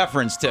and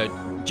deference to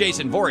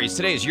Jason Voorhees.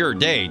 Today is your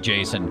day,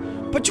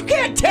 Jason. But you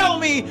can't tell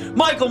me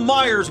Michael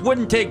Myers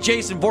wouldn't take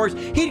Jason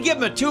Voorhees. He'd give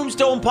him a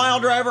tombstone pile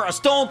driver, a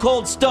stone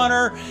cold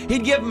stunner.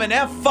 He'd give him an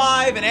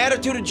F5, an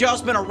attitude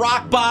adjustment, a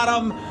rock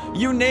bottom.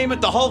 You name it,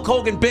 the Hulk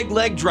Hogan big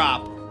leg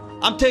drop.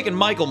 I'm taking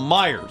Michael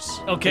Myers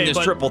in this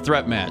but triple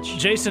threat match.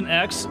 Jason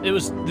X, it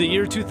was the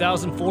year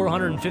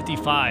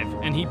 2455,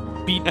 and he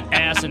beat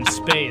ass in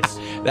space.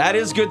 That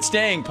is good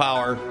staying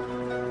power.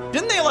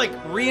 Didn't they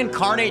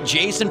reincarnate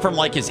Jason from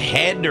his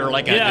head or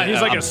Yeah,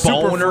 he's like a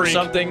super bone or freak.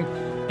 something?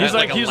 He's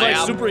At, he's a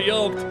lab? super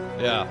yoked.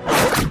 Yeah.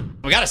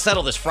 We got to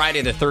settle this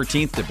Friday the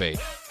 13th debate.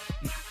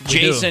 do.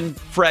 Jason,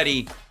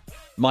 Freddie,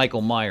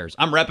 Michael Myers.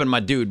 I'm repping my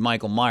dude,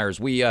 Michael Myers.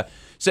 We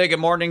say good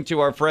morning to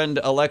our friend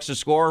Alexa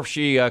Score.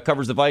 She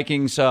covers the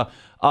Vikings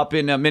up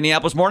in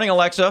Minneapolis. Morning,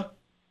 Alexa.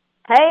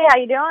 Hey, how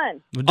you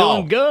doing? We're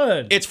doing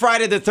good. It's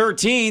Friday the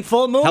 13th.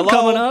 Full moon Hello?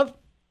 coming up.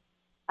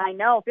 I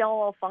know, feeling a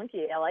little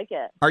funky. I like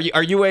it. Are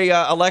you a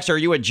Alexa? Are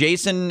you a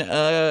Jason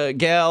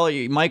gal? Are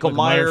you Michael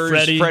Myers,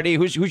 Freddie?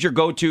 Who's your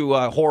go-to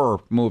horror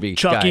movie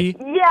Chucky.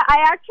 guy? Yeah, I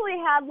actually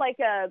had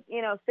a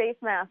face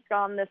mask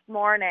on this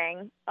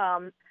morning.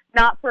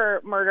 Not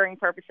for murdering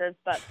purposes,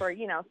 but for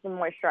some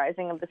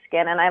moisturizing of the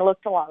skin, and I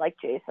looked a lot like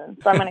Jason,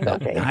 so I'm gonna go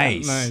Jason.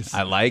 Nice.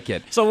 I like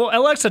it. So,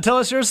 Alexa, tell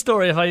us your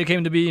story of how you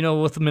came to be,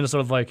 with the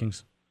Minnesota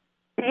Vikings.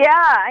 Yeah,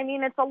 I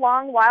mean, it's a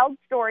long, wild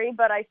story,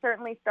 but I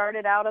certainly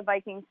started out a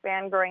Vikings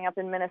fan growing up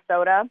in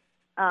Minnesota.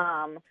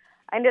 I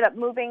ended up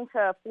moving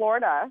to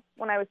Florida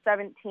when I was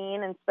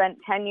 17 and spent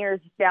 10 years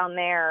down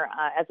there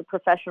as a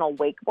professional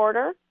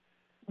wakeboarder,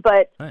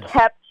 but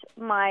kept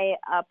my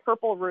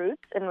purple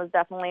roots and was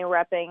definitely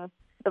repping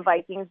the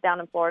Vikings down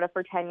in Florida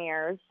for 10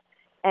 years.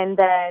 And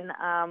then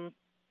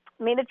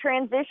made a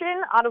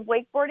transition out of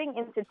wakeboarding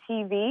into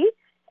TV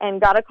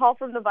and got a call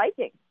from the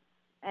Vikings.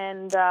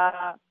 And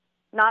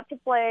not to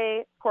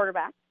play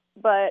quarterback,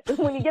 but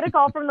when you get a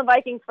call from the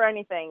Vikings for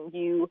anything,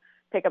 you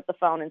pick up the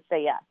phone and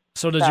say yes.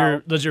 So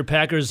does your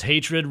Packers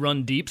hatred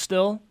run deep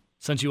still,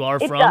 since you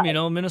are from,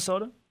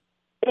 Minnesota?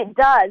 It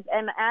does.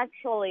 And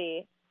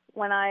actually,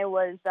 when I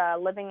was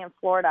living in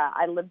Florida,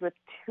 I lived with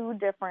 2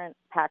 different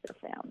Packer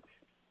fans.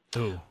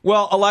 Ooh.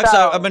 Well,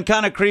 Alexa, I've been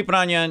kind of creeping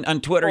on you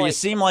on Twitter. You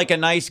seem like a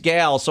nice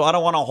gal, so I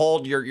don't want to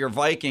hold your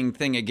Viking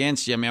thing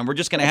against you, man. We're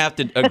just going to have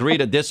to agree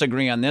to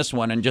disagree on this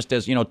one, and just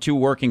as, 2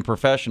 working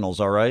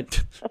professionals, all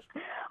right?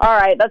 All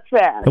right, that's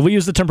fair. We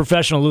use the term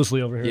professional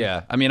loosely over here.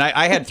 Yeah. I mean,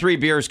 I had 3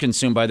 beers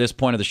consumed by this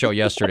point of the show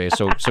yesterday,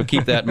 so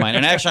keep that in mind.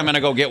 And actually, I'm going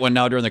to go get one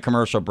now during the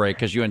commercial break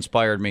because you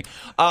inspired me.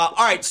 All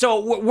right,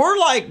 so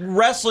we're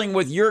wrestling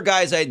with your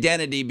guys'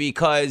 identity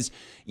because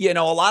a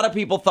lot of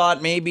people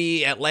thought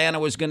maybe Atlanta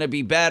was going to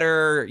be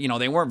better.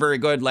 They weren't very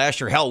good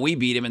last year. Hell, we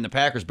beat them, and the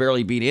Packers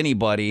barely beat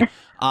anybody.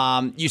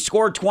 You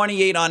scored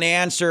 28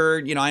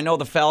 unanswered. I know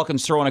the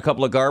Falcons throwing a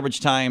couple of garbage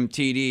time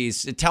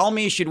TDs. Tell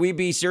me, should we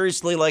be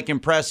seriously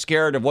impressed,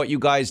 scared of what you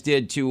guys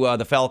did to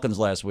the Falcons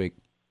last week?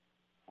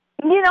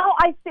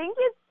 I think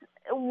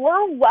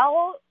we're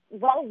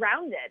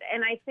well-rounded,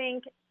 and I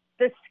think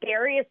the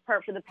scariest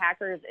part for the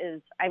Packers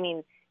is,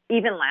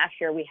 even last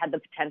year we had the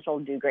potential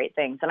to do great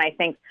things. And I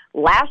think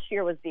last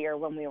year was the year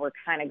when we were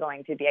kind of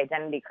going through the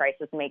identity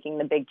crisis, making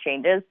the big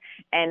changes.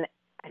 And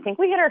I think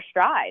we hit our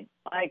stride.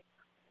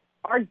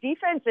 Our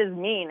defense is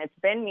mean. It's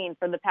been mean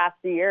for the past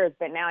few years.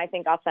 But now I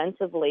think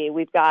offensively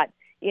we've got,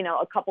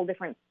 a couple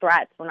different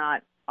threats. We're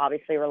not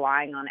obviously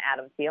relying on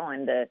Adam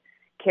Thielen to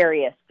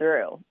carry us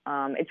through.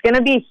 It's going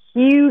to be a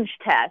huge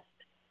test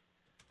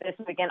this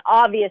weekend.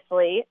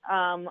 Obviously,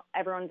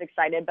 everyone's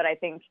excited. But I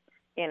think,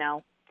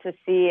 to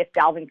see if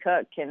Dalvin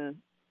Cook can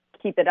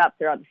keep it up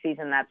throughout the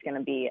season, that's going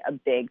to be a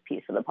big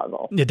piece of the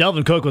puzzle. Yeah,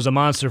 Dalvin Cook was a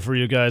monster for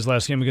you guys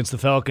last game against the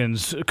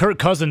Falcons. Kirk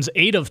Cousins,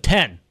 8 of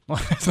 10.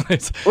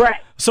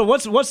 Right. So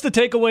what's the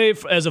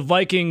takeaway as a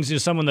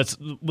Vikings, someone that's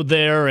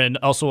there and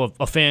also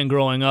a fan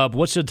growing up?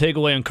 What's the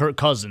takeaway on Kirk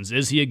Cousins?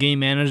 Is he a game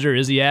manager?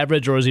 Is he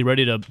average, or is he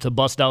ready to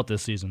bust out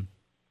this season?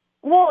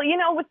 Well,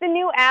 with the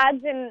new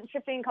ads and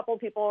shifting a couple of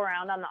people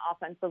around on the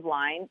offensive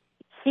line,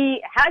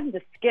 he has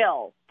the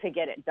skill to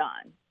get it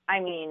done. I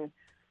mean,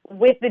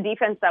 with the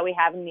defense that we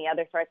have and the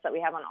other threats that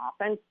we have on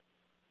offense,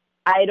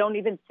 I don't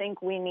even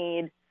think we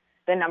need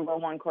the number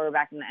one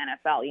quarterback in the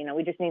NFL.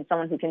 We just need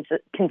someone who can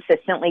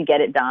consistently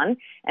get it done.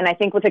 And I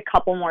think with a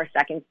couple more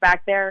seconds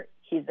back there,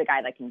 he's the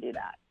guy that can do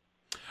that.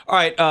 All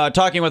right,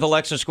 talking with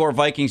Alexa Score,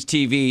 Vikings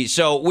TV.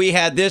 So we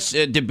had this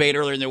debate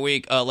earlier in the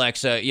week,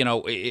 Alexa,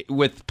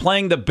 with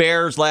playing the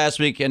Bears last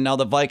week and now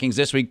the Vikings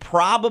this week,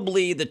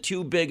 probably the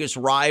two biggest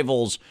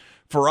rivals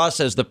for us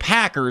as the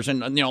Packers.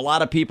 And, a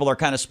lot of people are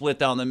kind of split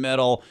down the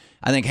middle.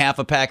 I think half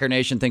of Packer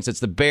Nation thinks it's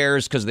the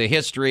Bears because of the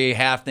history.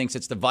 Half thinks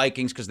it's the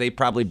Vikings because they've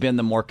probably been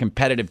the more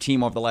competitive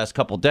team over the last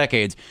couple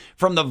decades.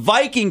 From the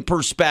Viking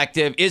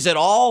perspective, is it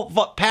all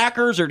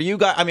Packers, or do you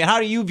guys? I mean, how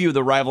do you view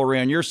the rivalry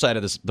on your side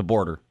of the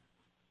border?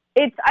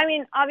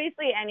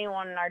 Obviously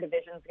anyone in our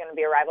division is going to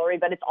be a rivalry,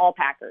 but it's all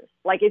Packers.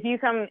 Like if you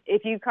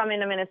come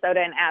into Minnesota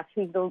and ask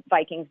who's the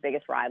Vikings'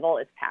 biggest rival,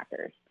 it's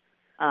Packers.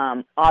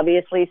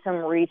 Obviously some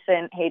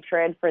recent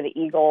hatred for the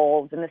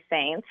Eagles and the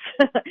Saints,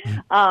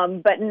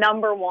 but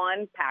number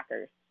one,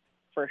 Packers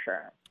for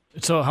sure.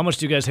 So how much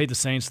do you guys hate the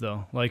Saints,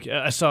 though? Like,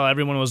 I saw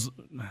everyone was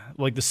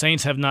like, the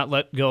Saints have not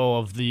let go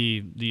of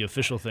the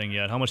official thing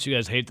yet. How much do you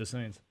guys hate the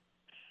Saints?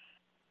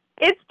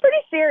 It's pretty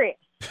serious.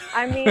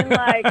 I mean,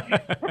 like,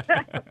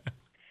 that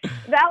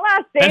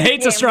last Saints and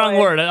hate's game a strong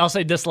word. I'll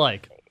say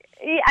dislike.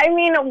 I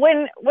mean,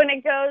 when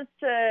it goes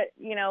to,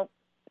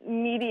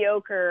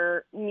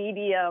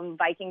 medium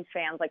Vikings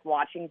fans, like,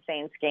 watching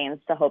Saints games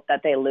to hope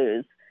that they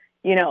lose,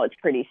 it's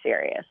pretty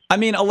serious. I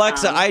mean,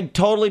 Alexa, I'd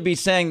totally be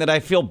saying that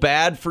I feel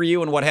bad for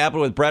you and what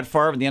happened with Brett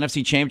Favre in the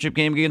NFC Championship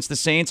game against the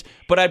Saints,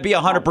 but I'd be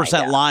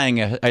 100%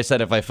 lying, I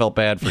said, if I felt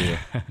bad for you.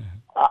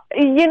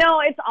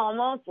 It's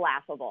almost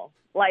laughable.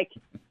 Like,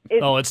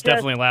 it's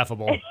definitely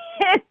laughable.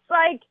 It's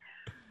like,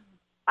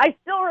 I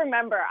still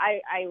remember,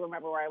 I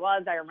remember where I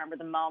was. I remember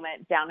the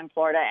moment down in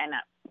Florida, and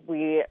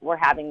we were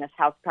having this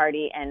house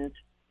party, and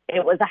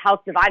it was a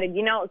house divided.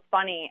 It's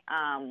funny.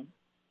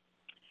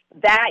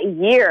 That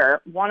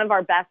year, one of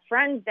our best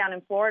friends down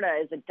in Florida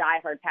is a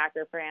diehard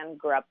Packer fan,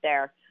 grew up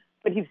there,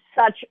 but he's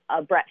such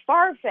a Brett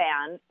Favre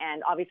fan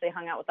and obviously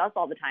hung out with us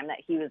all the time that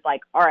he was like,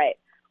 all right,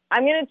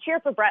 I'm going to cheer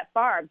for Brett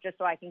Favre just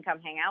so I can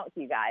come hang out with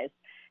you guys.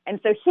 And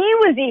so he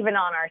was even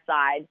on our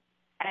side.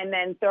 And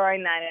then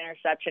throwing that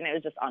interception, it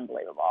was just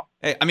unbelievable.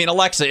 Hey, I mean,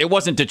 Alexa, it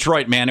wasn't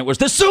Detroit, man. It was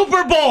the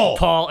Super Bowl.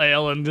 Paul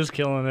Allen just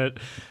killing it.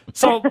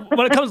 So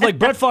when it comes to like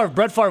Brett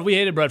Favre, we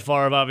hated Brett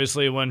Favre,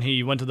 obviously, when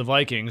he went to the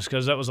Vikings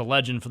because that was a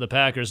legend for the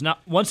Packers. Now,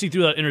 once he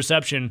threw that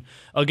interception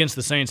against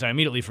the Saints, I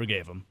immediately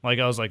forgave him. Like,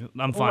 I was like,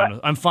 I'm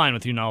fine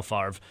with you now,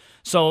 Favre.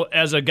 So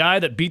as a guy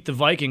that beat the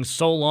Vikings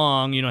so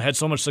long, had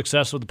so much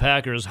success with the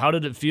Packers, how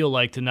did it feel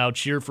like to now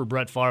cheer for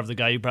Brett Favre, the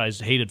guy you probably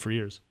hated for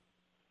years?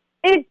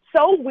 It's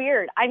so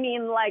weird. I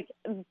mean, like,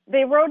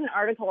 they wrote an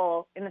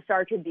article in the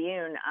Star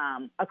Tribune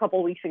a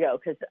couple weeks ago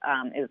because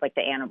it was like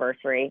the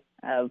anniversary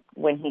of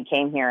when he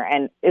came here,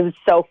 and it was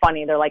so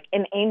funny. They're like,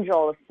 an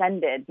angel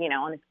ascended,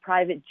 on his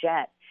private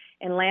jet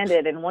and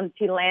landed, and once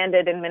he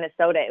landed in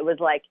Minnesota, it was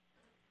like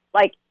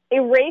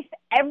erased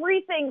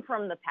everything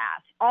from the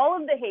past, all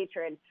of the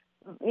hatred,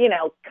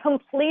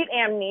 complete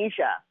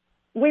amnesia.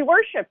 We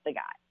worship the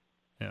guy.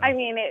 Yeah. I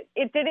mean,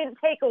 it didn't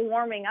take a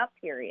warming up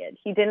period.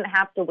 He didn't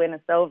have to win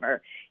us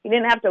over. He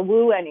didn't have to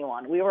woo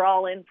anyone. We were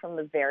all in from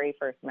the very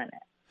first minute.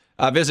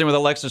 Visiting with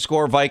Alexa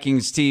Score,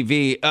 Vikings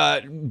TV.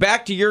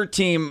 Back to your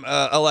team,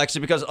 Alexa,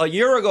 because a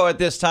year ago at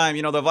this time,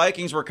 the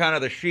Vikings were kind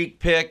of the chic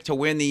pick to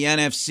win the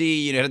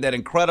NFC. You had that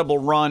incredible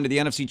run to the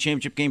NFC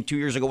Championship game 2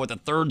 years ago with a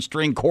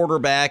third-string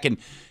quarterback and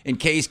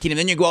Case Keenum.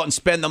 Then you go out and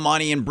spend the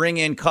money and bring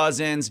in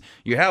Cousins.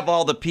 You have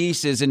all the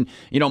pieces. And,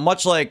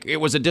 much like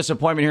it was a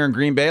disappointment here in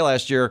Green Bay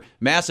last year,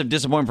 massive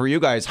disappointment for you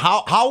guys.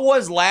 How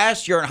was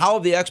last year, and how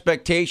have the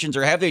expectations,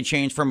 or have they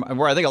changed from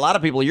where I think a lot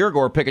of people a year ago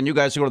were picking you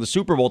guys to go to the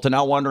Super Bowl to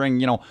now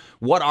wondering,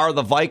 what are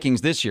the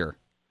Vikings this year?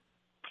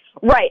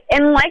 Right.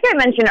 And like I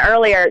mentioned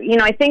earlier,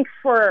 I think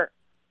for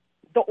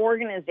the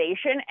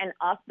organization and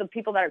us, the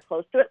people that are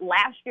close to it,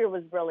 last year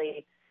was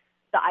really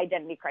the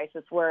identity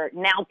crisis where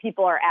now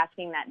people are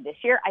asking that this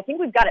year. I think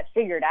we've got it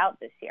figured out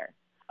this year.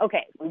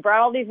 Okay, we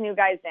brought all these new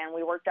guys in.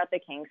 We worked out the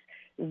kinks.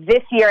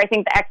 This year, I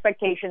think the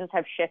expectations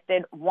have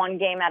shifted one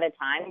game at a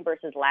time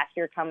versus last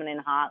year coming in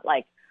hot.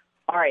 Like,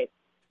 all right,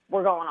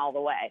 we're going all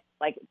the way.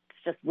 Like,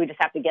 we just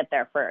have to get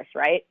there first,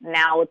 right?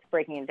 Now it's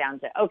breaking it down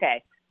to,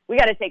 okay, we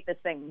got to take this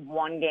thing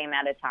one game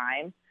at a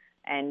time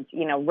and,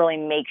 really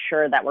make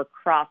sure that we're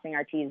crossing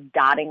our T's,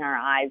 dotting our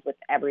I's with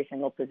every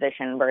single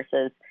position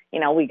versus,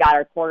 we got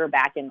our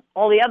quarterback and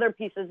all the other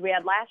pieces we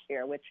had last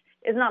year, which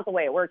is not the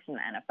way it works in the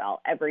NFL.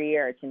 Every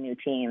year it's a new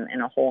team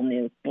and a whole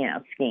new,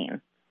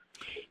 scheme.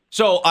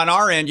 So on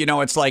our end,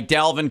 it's like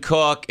Dalvin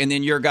Cook and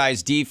then your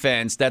guys'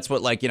 defense. That's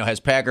what has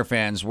Packer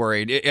fans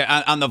worried.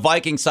 On the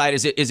Viking side,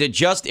 is it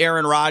just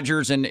Aaron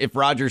Rodgers? And if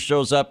Rodgers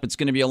shows up, it's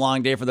going to be a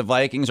long day for the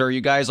Vikings. Or are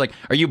you guys are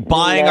you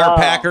buying our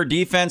Packer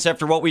defense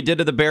after what we did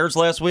to the Bears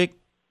last week?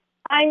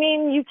 I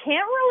mean, you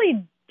can't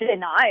really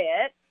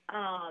deny it.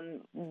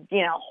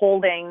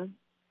 Holding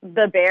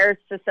the Bears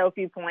to so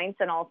few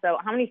points, and also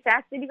how many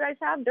sacks did you guys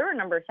have? There were a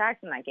number of sacks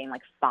in that game,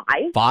 like 5.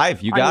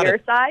 5, you got it. On your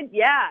side,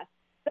 yeah.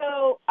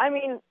 So, I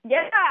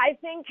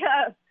think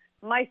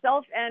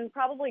myself and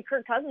probably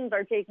Kirk Cousins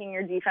are taking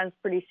your defense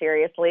pretty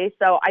seriously.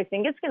 So I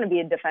think it's going to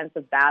be a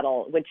defensive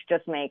battle, which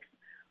just makes,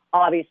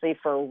 obviously,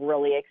 for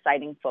really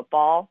exciting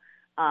football.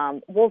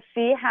 We'll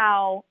see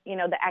how,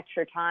 the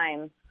extra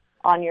time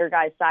on your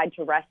guys' side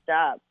to rest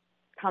up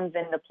comes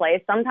into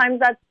play. Sometimes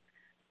that's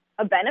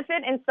a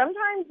benefit, and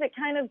sometimes it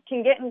kind of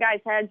can get in guys'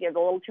 heads. You have a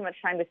little too much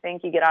time to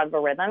think, you get out of a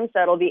rhythm.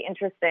 So it'll be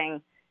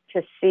interesting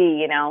to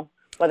see,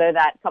 whether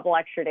that couple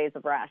extra days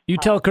of rest. You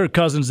tell Kirk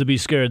Cousins to be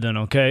scared then,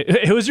 okay?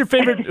 Who's your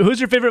favorite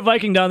I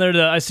down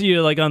there? I see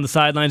you on the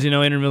sidelines,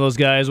 interviewing those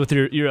guys with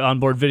your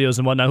onboard videos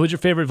and whatnot. Who's your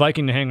favorite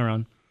Viking to hang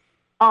around?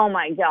 Oh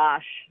my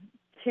gosh,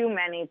 too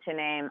many to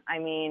name.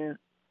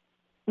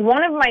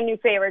 One of my new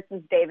favorites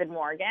is David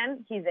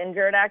Morgan. He's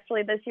injured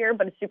actually this year,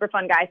 but a super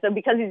fun guy. So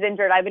because he's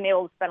injured, I've been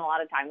able to spend a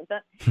lot of time with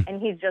him.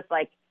 And he's just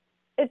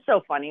it's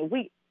so funny.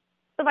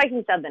 The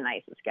Vikings have the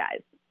nicest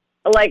guys.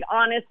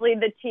 Honestly,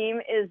 the team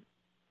is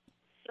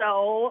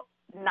so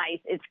nice.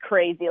 It's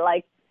crazy.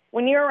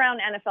 When you're around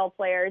NFL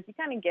players, you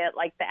kind of get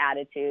the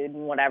attitude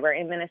and whatever.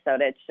 In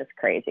Minnesota, it's just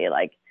crazy.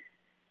 The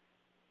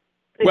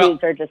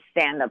dudes are just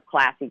stand-up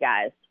classy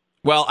guys.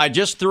 Well, I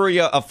just threw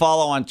you a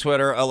follow on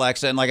Twitter,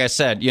 Alexa, and like I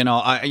said,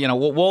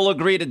 we'll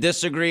agree to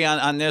disagree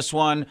on this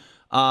one.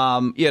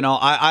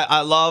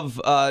 I love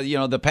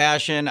the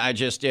passion. I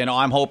just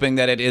I'm hoping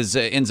that it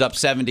ends up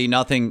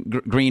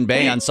 70-0 Green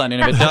Bay on Sunday.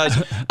 And if it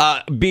does,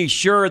 be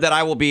sure that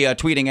I will be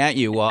tweeting at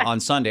you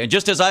on Sunday. And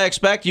just as I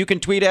expect, you can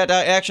tweet at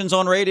Action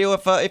Zone Radio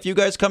if you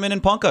guys come in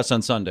and punk us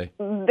on Sunday.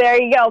 There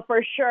you go,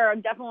 for sure.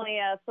 Definitely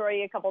throw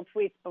you a couple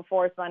tweets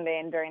before Sunday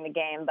and during the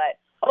game. But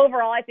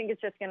overall, I think it's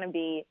just going to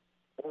be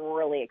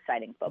really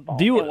exciting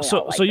football.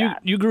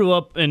 You grew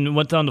up and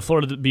went down to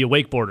Florida to be a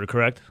wakeboarder,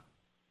 correct?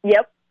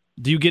 Yep.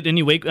 Do you get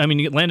any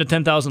you land at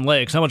 10,000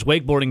 lakes. How much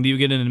wakeboarding do you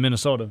get in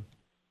Minnesota?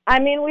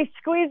 We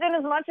squeeze in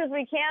as much as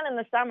we can in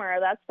the summer,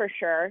 that's for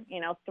sure.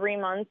 3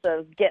 months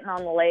of getting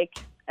on the lake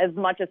as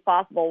much as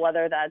possible,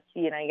 whether that's,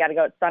 you got to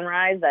go at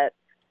sunrise at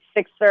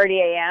 6:30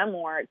 a.m.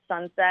 or at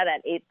sunset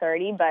at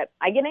 8:30, but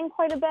I get in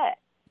quite a bit.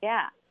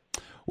 Yeah.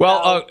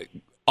 Well,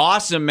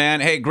 awesome,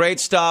 man. Hey, great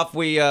stuff.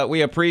 We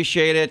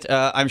appreciate it.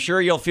 I'm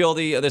sure you'll feel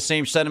the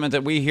same sentiment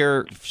that we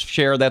here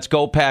share. That's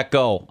Go Pack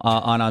Go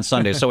on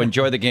Sunday. So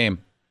enjoy the game.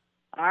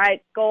 All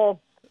right,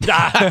 goal.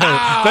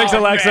 Thanks,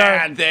 Alexa.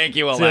 Man, thank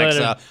you,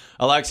 Alexa.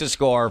 Alexa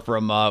Score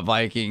from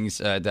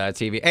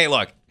Vikings.tv. Hey,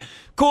 look,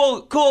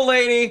 cool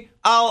lady.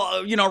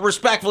 I'll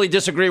respectfully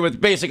disagree with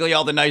basically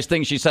all the nice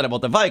things she said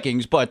about the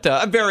Vikings, but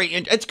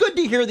it's good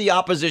to hear the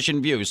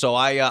opposition view. So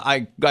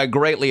I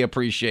greatly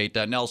appreciate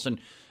Nelson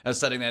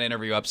setting that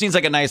interview up. Seems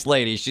like a nice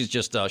lady. She's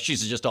just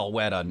all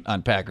wet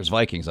on Packers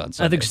Vikings on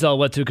Sunday. I think she's all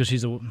wet too because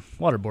she's a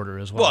waterboarder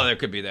as well. Well, there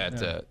could be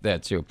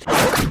that too.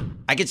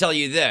 I can tell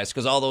you this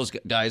because all those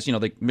guys,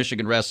 the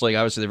Michigan wrestling,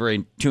 obviously they're very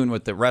in tune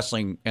with the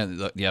wrestling and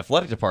the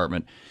athletic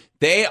department.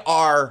 They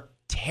are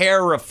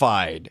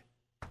terrified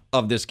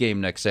of this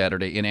game next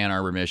Saturday in Ann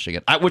Arbor,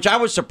 Michigan, which I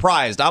was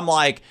surprised. I'm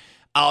like,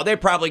 oh, they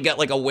probably get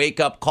a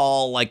wake-up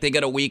call. They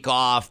get a week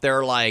off.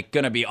 They're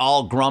going to be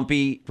all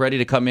grumpy, ready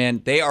to come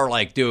in. They are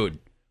dude,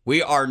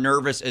 we are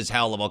nervous as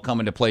hell about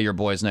coming to play your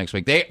boys next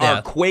week. They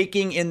are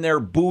quaking in their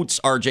boots,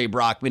 R.J.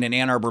 Brockman in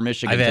Ann Arbor,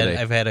 Michigan today.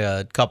 I've had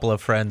a couple of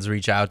friends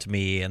reach out to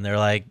me, and they're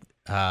like,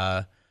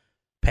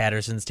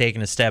 Patterson's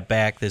taking a step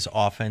back. This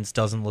offense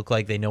doesn't look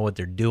like they know what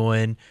they're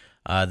doing.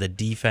 The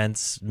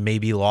defense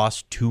maybe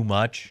lost too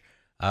much.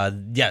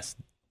 Yes,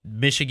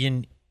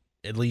 Michigan,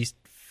 at least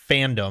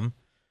fandom,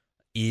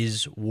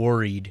 is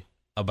worried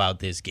about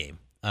this game.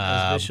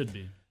 As they should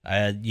be.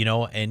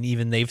 And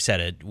even they've said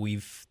it.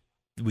 We've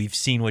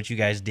seen what you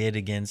guys did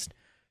against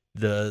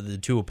the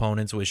two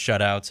opponents with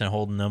shutouts and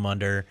holding them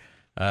under.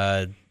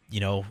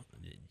 You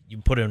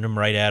put them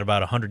right at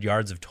about 100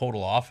 yards of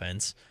total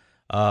offense.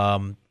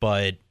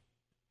 But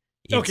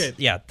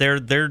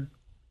they're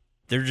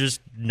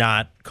just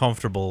not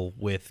comfortable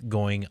with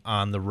going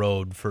on the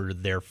road for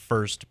their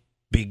first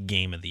big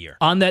game of the year.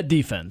 On that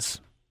defense,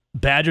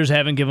 Badgers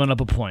haven't given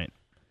up a point.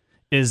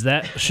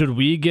 Should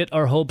we get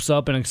our hopes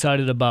up and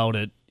excited about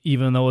it,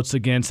 even though it's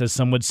against, as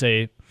some would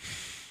say,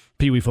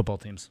 Pee Wee football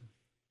teams?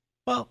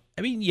 Well,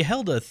 you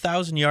held a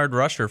 1,000-yard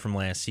rusher from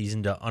last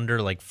season to under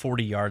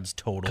 40 yards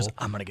total.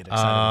 I'm gonna get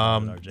excited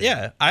about it, RJ.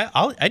 Yeah,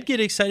 I'd get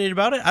excited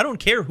about it. I don't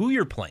care who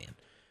you're playing.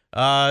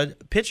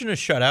 Pitching a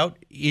shutout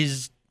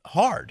is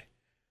hard.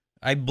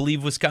 I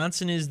believe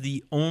Wisconsin is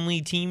the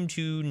only team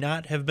to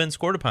not have been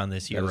scored upon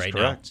this year right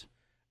now.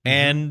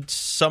 And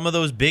some of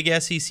those big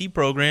SEC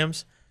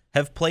programs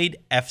have played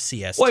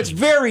FCS Well, it's teams.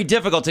 very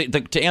difficult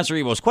to answer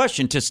Evo's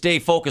question, to stay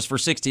focused for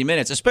 60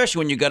 minutes, especially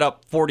when you got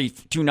up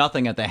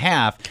 42-0 at the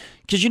half,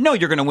 because you know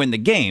you're going to win the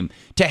game.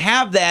 To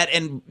have that,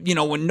 and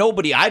when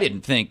I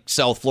didn't think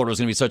South Florida was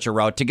going to be such a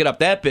rout, to get up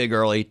that big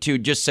early, to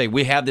just say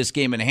we have this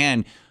game in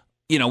hand,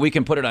 we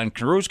can put it on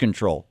cruise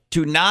control.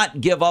 To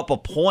not give up a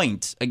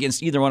point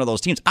against either one of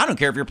those teams. I don't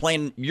care if you're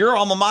playing your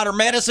alma mater,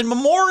 Madison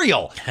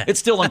Memorial.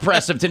 It's still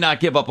impressive to not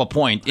give up a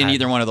point in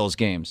either one of those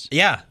games.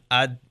 Yeah.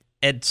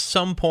 At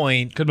some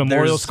point, could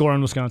Memorial score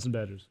on Wisconsin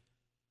Badgers?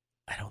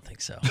 I don't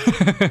think so. I'm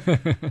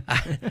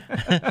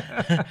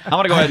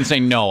going to go ahead and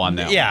say no on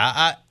that.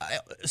 Yeah,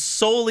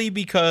 solely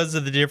because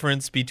of the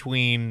difference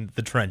between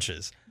the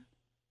trenches.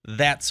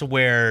 That's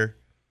where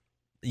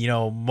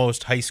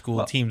most high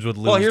school teams would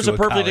lose. Well, here's to a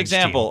perfect college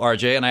example, team.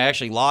 RJ, and I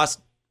actually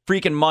lost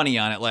freaking money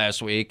on it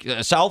last week.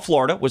 South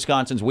Florida,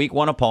 Wisconsin's week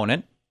 1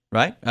 opponent,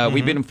 right?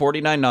 We beat them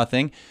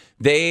 49-0.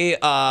 They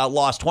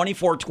lost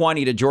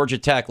 24-20 to Georgia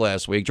Tech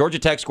last week. Georgia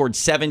Tech scored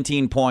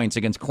 17 points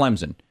against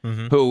Clemson,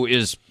 who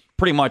is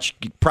pretty much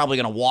probably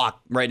going to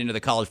walk right into the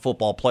college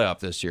football playoff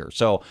this year.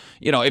 So,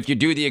 if you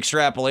do the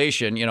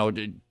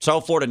extrapolation,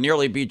 South Florida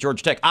nearly beat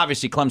Georgia Tech.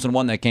 Obviously, Clemson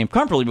won that game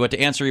comfortably, but to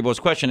answer Evo's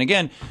question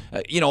again,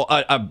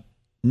 a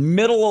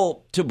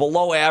middle to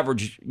below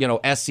average,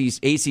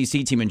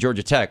 ACC team in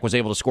Georgia Tech was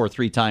able to score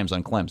 3 times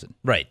on Clemson.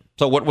 Right.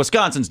 So what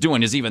Wisconsin's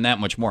doing is even that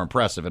much more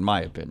impressive, in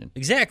my opinion.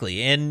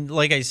 Exactly. And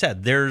like I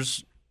said,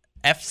 there's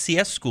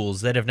FCS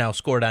schools that have now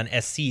scored on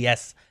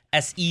SEC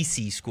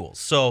schools.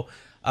 So,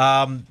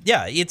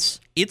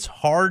 it's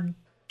hard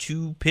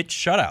to pitch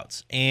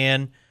shutouts,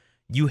 and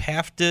you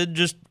have to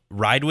just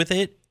ride with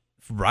it,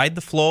 ride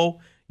the flow,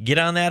 get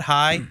on that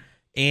high,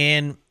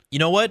 and you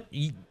know what?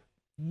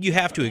 You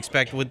have to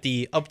expect with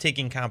the uptick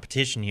in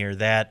competition here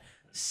that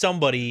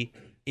somebody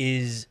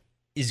is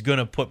going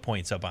to put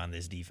points up on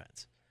this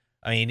defense.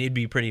 I mean, it'd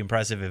be pretty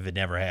impressive if it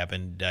never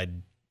happened.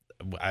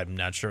 I'm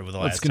not sure what the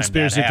last time that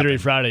happened. It's Conspiracy Theory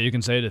Friday. You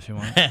can say it if you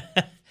want.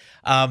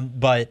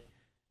 But,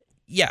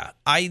 yeah,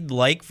 I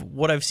like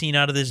what I've seen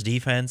out of this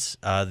defense.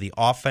 The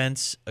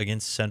offense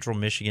against Central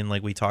Michigan,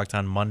 like we talked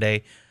on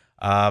Monday,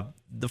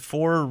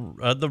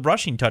 the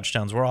rushing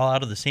touchdowns were all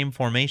out of the same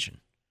formation.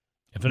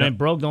 If it ain't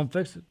broke, don't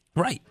fix it.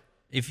 Right.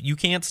 If you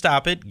can't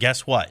stop it,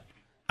 guess what?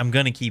 I'm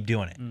going to keep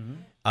doing it.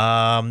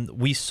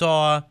 We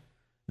saw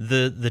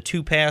the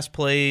 2 pass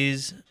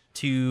plays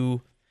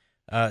to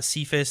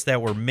Cephas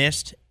that were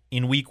missed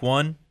in week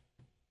 1.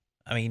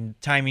 I mean,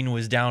 timing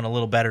was down a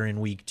little better in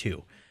week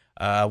 2.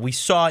 We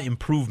saw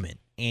improvement,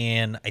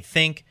 and I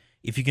think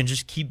if you can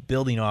just keep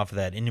building off of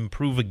that and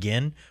improve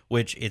again,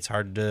 which it's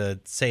hard to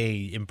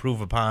say improve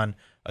upon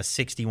a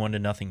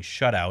 61-0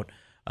 shutout.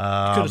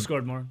 Could have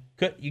scored more.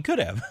 You could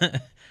have.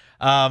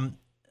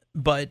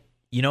 But,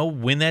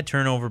 win that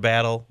turnover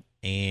battle.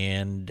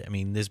 And, I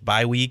mean, this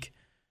bye week,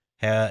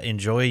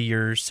 enjoy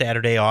your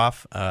Saturday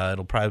off.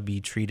 It'll probably be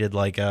treated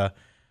like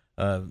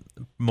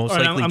most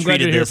likely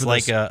treated this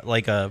like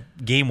a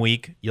game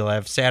week. You'll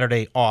have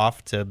Saturday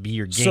off to be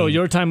your game. So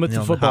your time with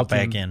the football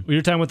team. team,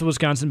 your time with the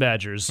Wisconsin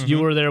Badgers, you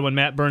were there when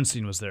Matt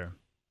Bernstein was there.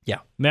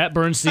 Yeah. Matt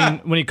Bernstein,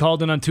 when he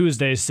called in on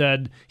Tuesday,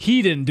 said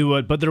he didn't do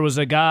it, but there was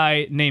a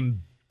guy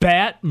named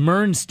Bat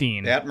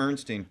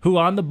Mernstein, who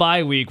on the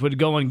bye week would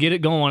go and get it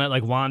going at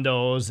like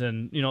Wando's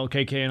and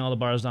KK and all the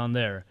bars down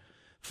there.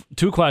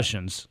 2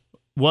 questions: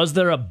 was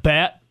there a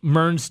Bat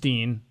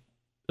Mernstein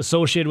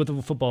associated with the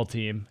football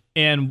team,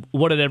 and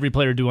what did every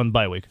player do on the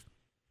bye week?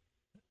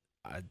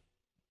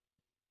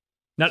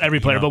 Not every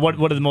player, but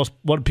what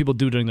do people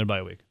do during their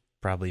bye week?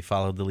 Probably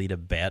followed the lead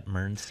of Bat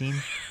Mernstein.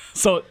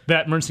 So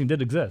Bat Mernstein did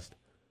exist.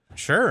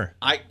 Sure.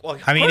 I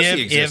mean,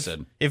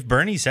 if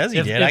Bernie says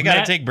he did, I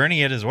got to take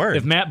Bernie at his word.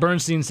 If Matt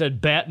Bernstein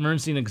said Bat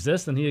Mernstein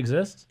exists, then he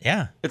exists?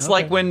 Yeah. It's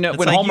like when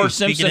like Homer you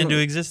Simpson speaking into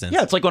existence.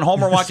 Yeah, it's like when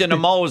Homer walked into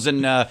Moe's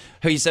and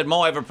he said,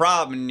 "Mo, I have a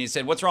problem." And he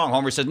said, "What's wrong?"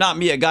 Homer said, "Not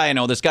me, a guy I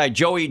know. This guy,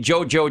 Joey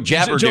Jojo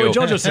Jabberdo." Joey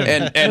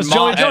Jojoson. And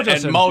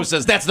Mo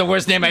says, "That's the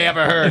worst name I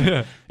ever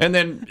heard." And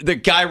then the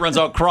guy runs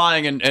out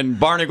crying, and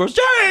Barney goes,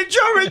 "Hey,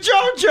 Joey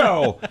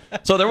Jojo."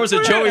 So there was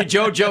a Joey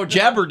Jojo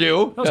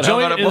Jabberdo.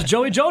 It was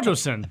Joey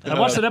Jojoson. I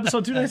watched that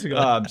episode 2 days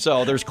ago.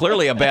 So there's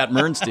clearly a Bat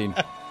Mernstein.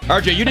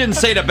 RJ, you didn't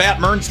say to Bat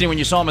Mernstein when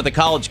you saw him at the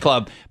college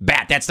club,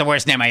 "Bat, that's the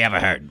worst name I ever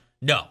heard."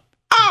 No.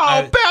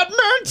 Oh, Bat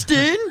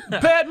Mernstein.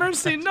 Bat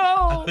Mernstein, no.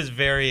 I was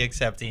very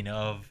accepting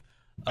of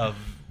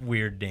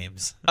weird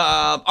names.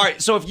 All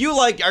right. So if you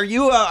are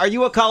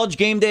you a college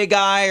game day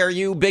guy? Are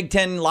you Big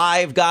Ten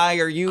Live guy?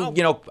 Are you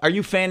are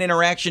you fan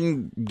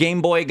interaction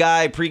Game Boy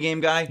guy,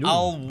 pregame guy?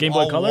 I'll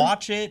Color?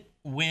 watch it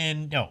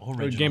when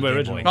original Game Boy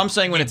original. I'm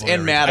saying when it's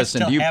in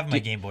Madison. I do you have my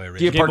Game Boy original?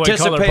 Do you Game Boy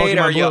Color, participate?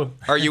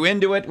 Pokemon Are you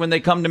into it when they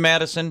come to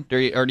Madison?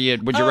 Would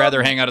you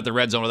rather hang out at the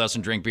Red Zone with us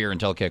and drink beer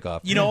until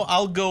kickoff?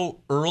 I'll go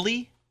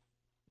early,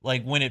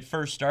 like when it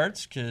first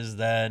starts, because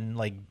then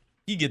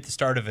you get the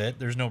start of it.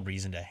 There's no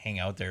reason to hang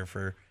out there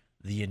for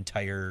the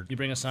entire You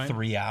bring a sign?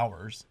 3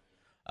 hours.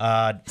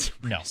 No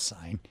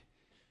sign.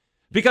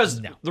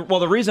 Because,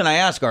 the reason I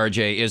ask,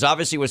 RJ, is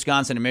obviously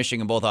Wisconsin and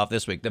Michigan both off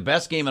this week. The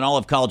best game in all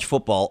of college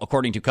football,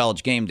 according to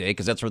College Game Day,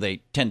 because that's where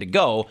they tend to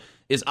go,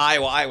 is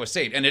Iowa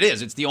State. And it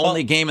is. It's the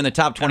only game in the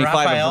top 25.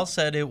 And Raphael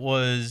said it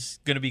was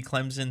going to be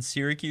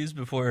Clemson-Syracuse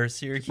before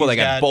Syracuse they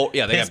got got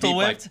beat pistol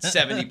by whipped.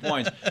 70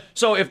 points.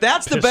 So if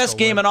that's the best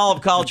game in all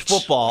of college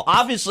football,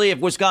 obviously if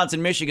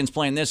Wisconsin-Michigan's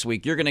playing this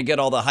week, you're going to get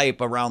all the hype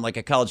around like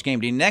a College Game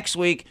Day. Next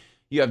week,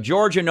 you have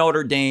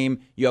Georgia-Notre Dame.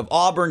 You have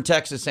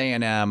Auburn-Texas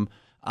A&M.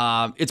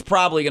 It's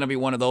probably going to be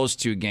one of those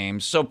two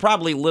games. So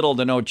probably little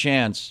to no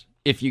chance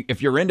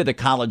if you're into the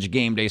College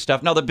Game Day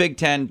stuff. Now, the Big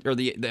Ten or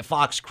the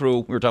Fox crew,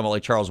 we were talking about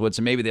like Charles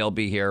Woodson, maybe they'll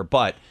be here.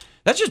 But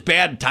that's just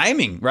bad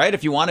timing, right?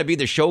 If you want to be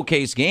the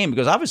showcase game,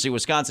 because obviously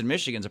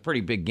Wisconsin-Michigan's a pretty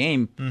big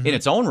game in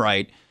its own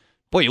right.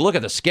 Boy, you look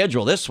at the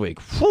schedule this week.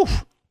 Whew,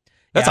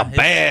 that's a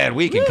bad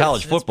week in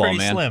college football, it's pretty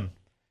man. Slim.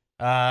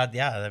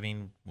 I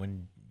mean,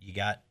 when you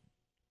got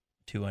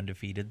two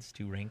undefeateds,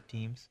 two ranked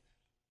teams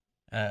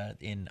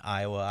in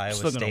Iowa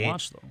Still State. gonna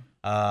watch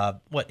though.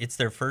 It's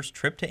their first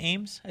trip to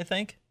Ames, I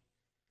think.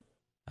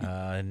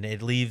 And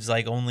it leaves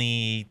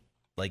only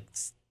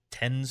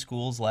 10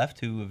 schools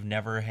left who have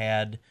never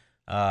had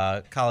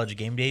College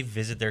Game Day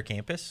visit their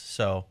campus.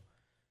 So,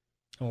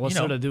 What's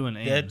there to do in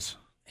Ames?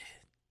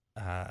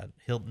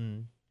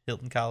 Hilton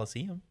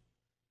Coliseum.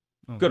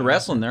 Good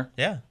wrestling there.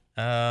 Yeah.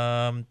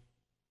 I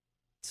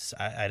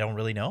don't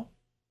really know.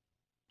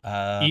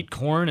 Eat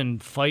corn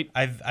and fight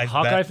I've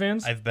Hawkeye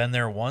fans? I've been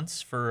there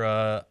once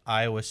for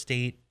Iowa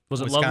State Was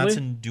it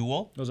Wisconsin lovely?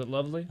 duel. Was it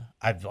lovely?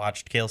 I've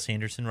watched Cale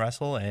Sanderson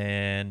wrestle,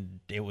 and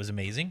it was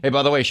amazing. Hey,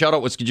 by the way, shout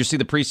out. Did you see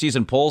the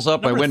preseason polls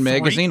up by Number Win 3.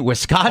 Magazine?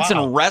 Wisconsin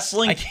Wow.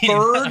 wrestling I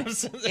can't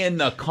third in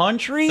the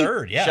country.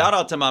 Third, yeah. Shout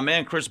out to my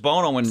man Chris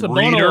Bono and It's the Bono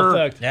Reader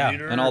effect. Yeah.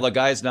 and all the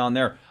guys down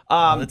there.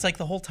 It's like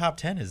the whole top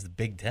 10 is the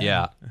Big Ten.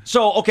 Yeah.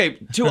 So, okay,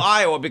 to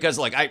Iowa, because,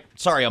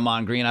 sorry,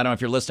 Amon Green. I don't know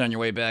if you're listening on your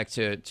way back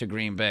to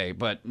Green Bay,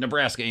 but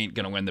Nebraska ain't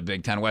going to win the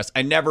Big Ten West.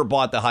 I never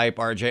bought the hype,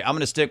 RJ. I'm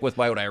going to stick with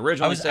what I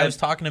originally said. I was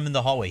talking to him in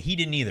the hallway. He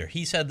didn't either.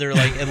 He said they're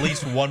at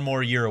least one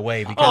more year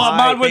away. Because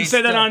Ahmad wouldn't they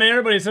say that still- on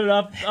air, but he said it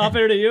off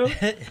air to you.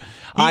 He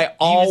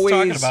always was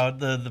talking about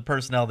the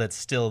personnel that's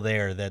still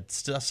there. That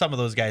some of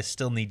those guys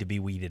still need to be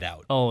weeded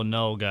out. Oh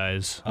no,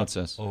 guys! What's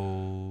this?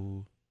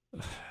 Oh,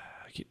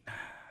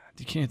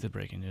 You can't hit the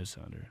breaking news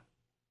sounder.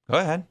 Go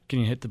ahead. Can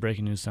you hit the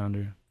breaking news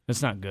sounder?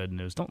 It's not good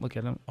news. Don't look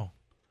at him. Oh,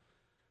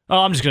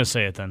 I'm just gonna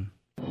say it then.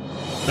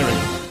 There we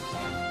go.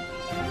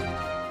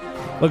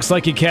 Looks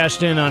like he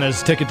cashed in on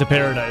his ticket to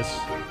paradise.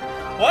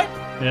 what?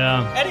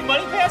 Yeah, Eddie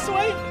Money passed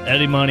away?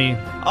 Eddie Money, the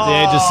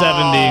age of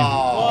 70.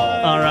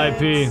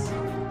 R.I.P.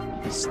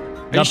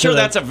 Are you sure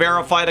that's a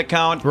verified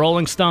account?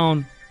 Rolling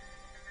Stone?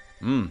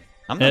 I'm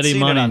not Eddie seeing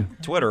Money. it on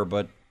Twitter,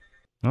 but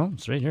Oh,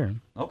 it's right here.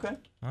 okay.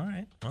 All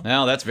right. Well,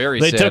 Now that's very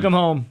They sad. took him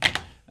home.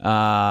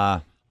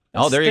 There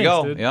you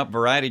go. stinks, dude. Yep,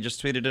 Variety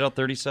just tweeted it out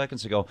 30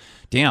 seconds ago.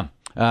 Damn.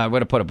 We're going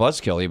to put a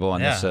buzzkill, Ebo,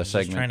 on yeah, this just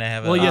segment. trying to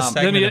have Well, a yes.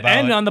 Then segment you about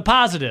end it. on the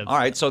positive. All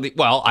right, so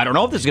I don't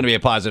know if this is going to be a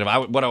positive.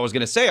 What I was going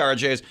to say,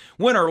 RJ, is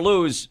win or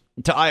lose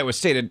to Iowa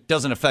State, it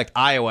doesn't affect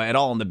Iowa at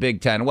all in the Big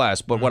Ten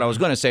West. But what I was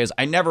going to say is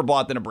I never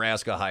bought the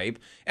Nebraska hype.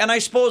 And I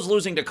suppose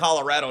losing to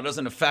Colorado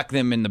doesn't affect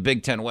them in the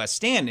Big Ten West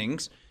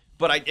standings.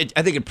 But I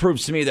think it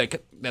proves to me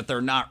that they're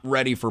not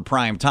ready for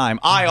prime time.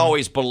 I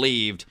always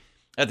believed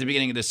at the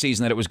beginning of the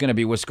season that it was going to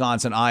be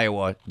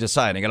Wisconsin-Iowa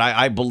deciding. And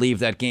I believe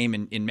that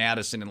game in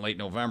Madison in late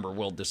November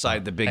will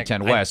decide the Big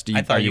Ten West.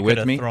 I thought Are you with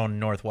could me? have thrown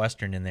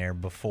Northwestern in there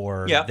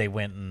before Yeah. they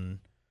went and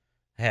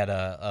had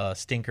a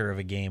stinker of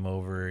a game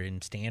over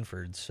in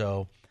Stanford.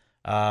 So,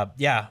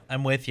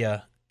 I'm with you.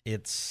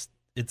 It's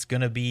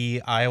going to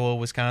be Iowa,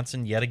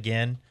 Wisconsin yet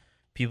again.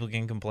 People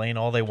can complain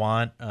all they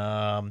want.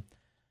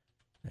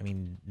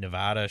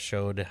 Nevada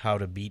showed how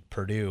to beat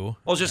Purdue.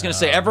 I was just going to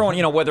say, everyone,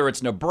 whether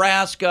it's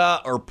Nebraska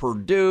or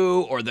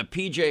Purdue or the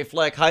PJ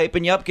Fleck hype,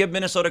 and give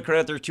Minnesota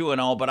credit, they're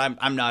 2-0, but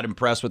I'm not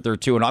impressed with their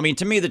 2-0.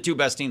 To me, the two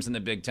best teams in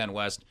the Big Ten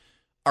West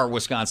are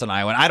Wisconsin,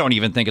 Iowa, and I don't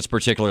even think it's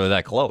particularly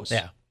that close.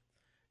 Yeah.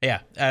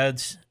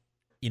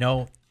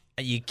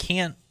 You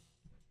can't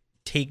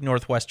take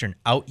Northwestern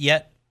out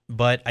yet,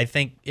 but I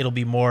think it'll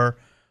be more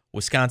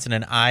Wisconsin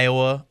and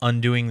Iowa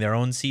undoing their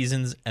own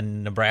seasons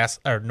and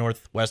Nebraska or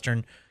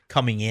Northwestern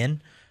coming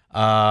in,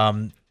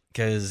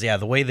 because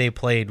the way they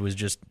played was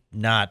just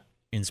not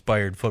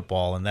inspired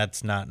football, and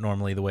that's not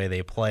normally the way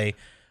they play.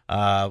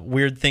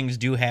 Weird things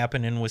do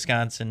happen in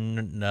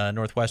Wisconsin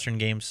Northwestern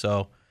games,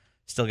 so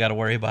still got to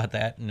worry about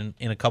that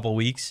in a couple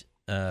weeks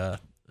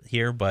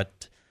here.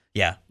 But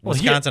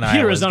Wisconsin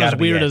here Iowa is not as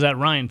weird as that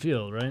Ryan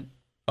Field, right?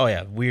 Oh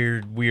yeah,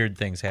 weird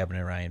things happen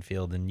at Ryan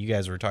Field, and you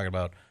guys were talking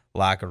about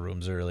locker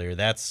rooms earlier.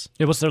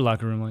 What's their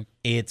locker room like?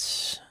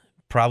 It's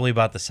probably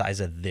about the size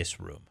of this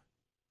room.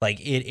 Like,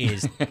 it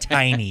is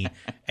tiny,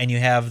 and you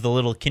have the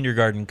little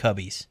kindergarten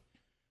cubbies.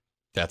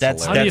 That's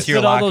How do you That's your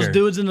fit all locker. those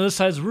dudes into this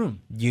size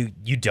room? You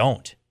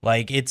don't.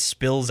 Like, it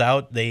spills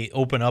out. They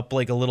open up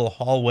like a little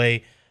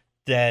hallway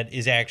that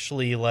is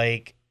actually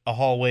like a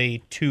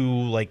hallway to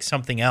like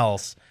something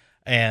else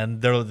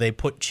and they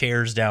put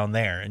chairs down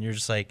there, and you're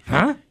just like,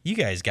 Huh? You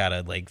guys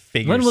gotta like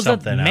figure When was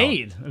that something out.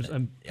 made?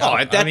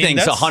 That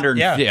thing's 100.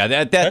 Yeah,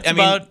 That's I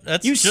mean,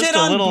 that's you just sit a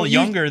on little you-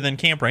 younger than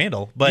Camp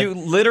Randall, but you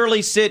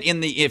literally sit in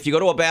the. If you go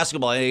to a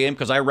basketball game,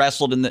 because I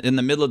wrestled in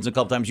the Midlands a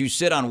couple times, you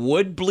sit on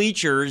wood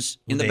bleachers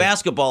in the They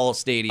basketball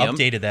stadium.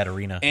 updated that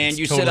arena, And it's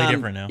you totally sit on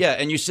different now. yeah,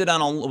 and you sit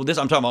on this.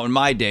 I'm talking about in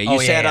my day. You Oh,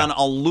 yeah, sat yeah. on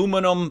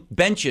aluminum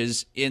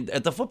benches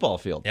at the football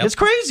field. Yep. It's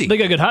crazy. They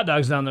got good hot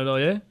dogs down there, though,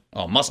 yeah?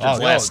 Oh, Mustard's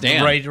Last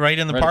Stand, right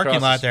in the parking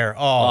across lot there.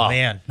 Oh,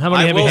 man, How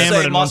many I have you will hammered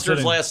say in one Mustard's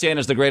sitting? Last Stand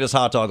is the greatest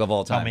hot dog of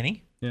all time. how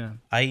many? Yeah.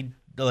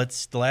 The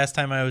last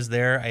time I was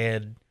there, I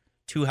had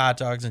 2 hot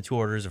dogs and 2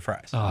 orders of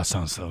fries. Oh, it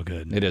sounds so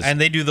good. It is.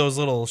 And they do those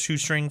little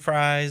shoestring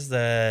fries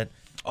that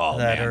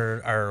man.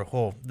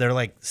 are they're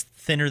like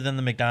thinner than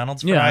the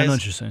McDonald's fries. Yeah, I know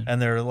what you're saying.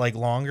 And they're like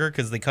longer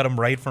because they cut them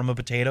right from a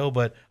potato,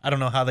 but I don't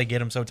know how they get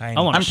them so tiny.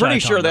 I want I'm pretty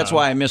Chi-Town sure that's dog.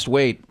 why I missed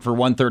weight for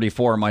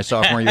 134 my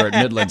sophomore year at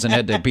Midlands and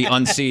had to be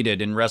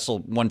unseated and wrestle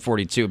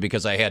 142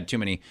 because I had too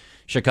many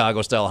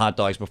Chicago-style hot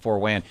dogs before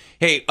weigh-in.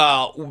 Hey,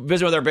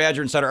 visit with our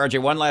Badger Insider,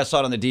 RJ. One last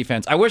thought on the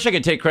defense. I wish I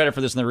could take credit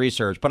for this in the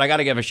research, but I got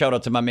to give a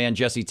shout-out to my man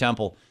Jesse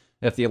Temple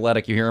at The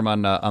Athletic. You hear him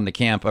on the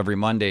camp every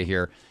Monday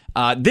here.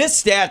 This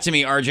stat to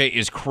me, RJ,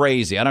 is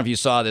crazy. I don't know if you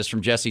saw this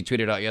from Jesse,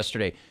 tweeted out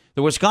yesterday.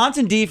 The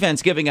Wisconsin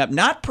defense giving up,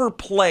 not per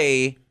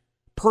play,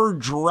 per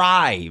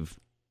drive,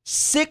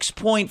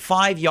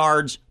 6.5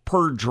 yards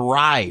per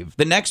drive.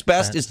 The next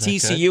best is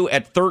TCU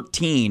at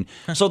 13.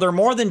 So they're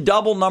more than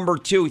double number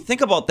 2.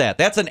 Think about that.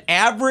 That's an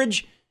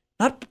average,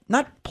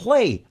 not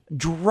play,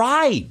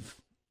 drive.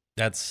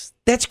 That's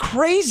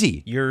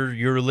crazy.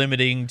 you're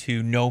limiting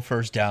to no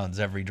first downs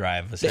every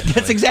drive. Essentially.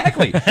 That's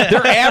exactly.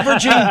 They're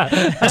averaging.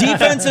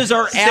 Defenses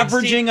are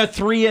averaging a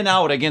 3 and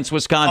out against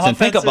Wisconsin.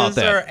 Think about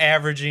Offenses that. are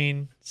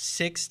averaging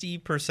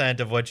 60%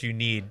 of what you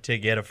need to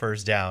get a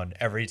first down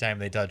every time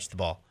they touch the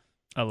ball.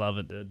 I love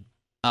it, dude.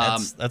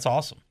 That's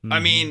awesome. I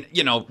mean,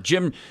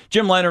 Jim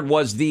Leonhard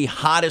was the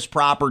hottest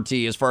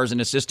property as far as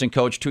an assistant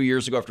coach 2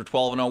 years ago after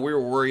 12-0. We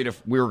were worried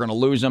if we were going to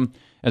lose him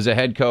as a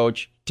head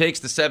coach. Takes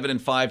the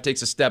 7-5,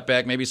 takes a step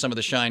back. Maybe some of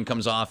the shine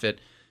comes off it.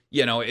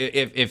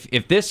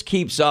 If this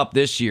keeps up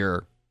this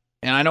year,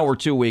 and I know we're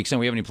 2 weeks and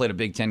we haven't even played a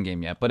Big Ten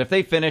game yet, but if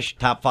they finish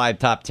top 5,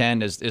 top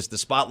 10, is the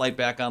spotlight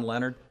back on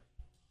Leonhard?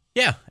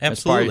 Yeah,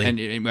 absolutely.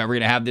 And we're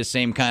going to have this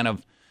same kind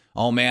of,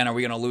 oh man, are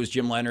we going to lose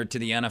Jim Leonhard to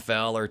the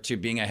NFL or to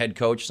being a head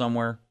coach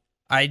somewhere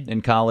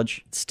in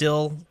college?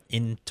 Still,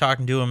 in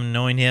talking to him and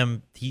knowing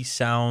him, he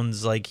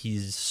sounds like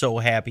he's so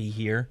happy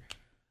here.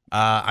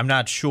 I'm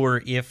not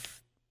sure if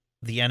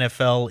the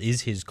NFL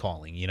is his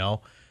calling,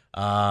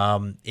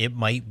 It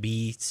might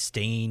be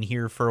staying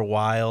here for a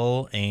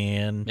while,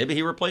 and Maybe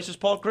he replaces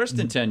Paul Christ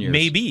in 10 years.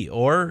 maybe,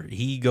 or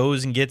he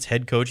goes and gets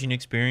head coaching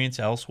experience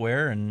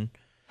elsewhere and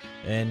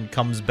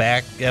comes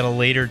back at a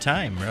later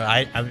time.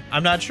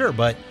 I'm not sure,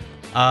 but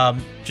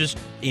just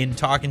in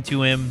talking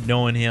to him,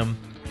 knowing him,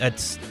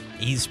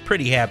 he's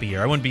pretty happy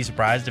here. I wouldn't be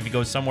surprised if he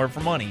goes somewhere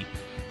for money,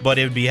 but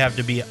it would have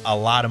to be a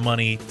lot of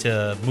money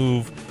to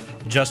move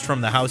just from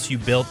the house you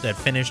built that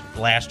finished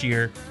last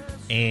year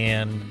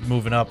and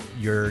moving up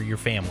your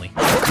family.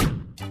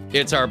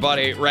 It's our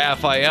buddy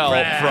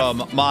Raphael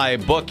from My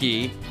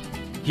Bookie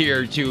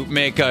here to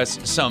make us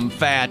some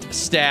fat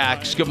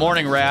stacks. Good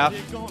morning, Raph.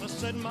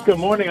 Good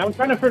morning. I'm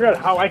trying to figure out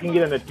how I can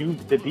get on the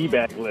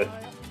D-bag list.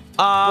 Hey,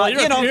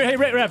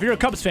 Raph, you're a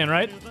Cubs fan,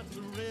 right?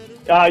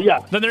 Yeah.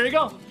 Then there you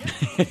go.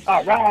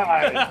 All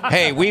right.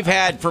 Hey, we've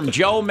had from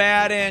Joe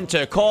Madden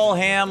to Cole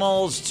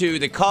Hamels to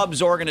the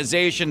Cubs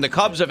organization. The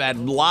Cubs have had a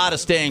lot of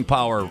staying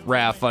power,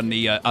 Raph, on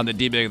the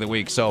D-Bag of the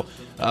week. So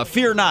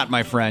fear not,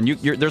 my friend.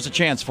 There's a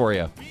chance for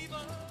you.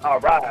 All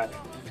right.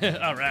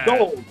 All right.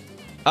 Gold.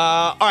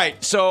 All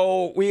right,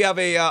 so we have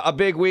a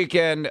big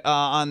weekend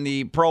on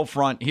the pro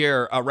front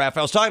here, Raph.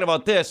 I was talking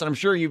about this, and I'm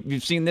sure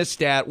you've seen this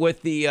stat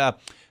with the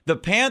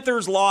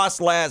Panthers lost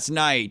last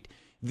night.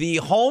 The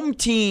home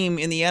team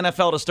in the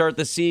NFL to start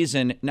the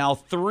season now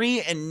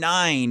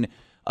 3-9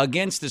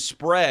 against the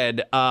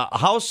spread.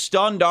 How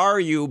stunned are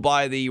you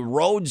by the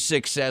road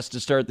success to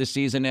start the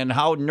season, and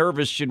how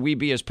nervous should we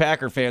be as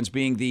Packer fans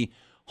being the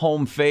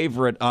home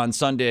favorite on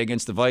Sunday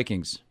against the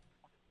Vikings?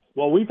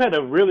 Well, we've had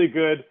a really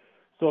good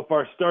so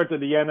far start to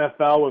the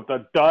NFL with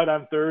a dud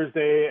on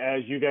Thursday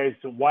as you guys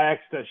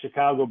waxed the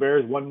Chicago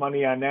Bears, won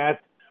money on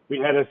that. We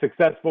had a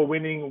successful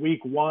winning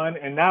week 1,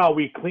 and now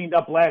we cleaned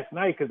up last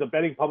night because the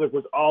betting public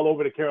was all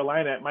over to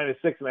Carolina at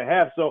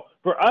 -6.5. So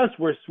for us,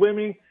 we're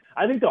swimming.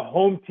 I think the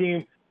home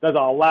team does a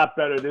lot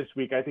better this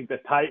week. I think the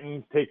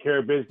Titans take care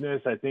of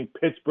business. I think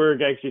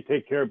Pittsburgh actually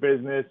take care of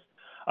business.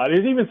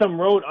 There's even some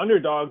road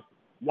underdogs.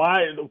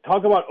 Why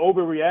talk about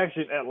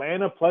overreaction?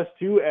 Atlanta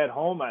 +2 at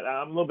home. I'm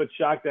a little bit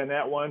shocked on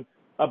that one.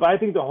 But I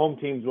think the home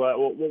teams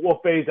will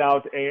phase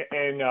out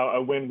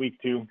and win week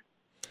 2.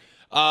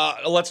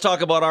 Let's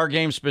talk about our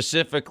game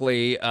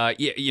specifically.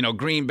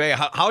 Green Bay.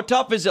 How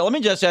tough is it? Let me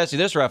just ask you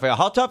this, Raphael.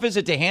 How tough is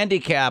it to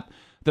handicap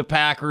the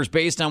Packers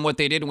based on what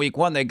they did in week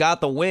 1? They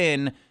got the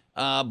win.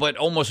 but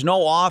almost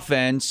no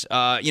offense.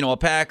 A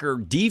Packer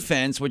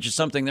defense, which is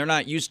something they're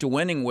not used to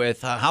winning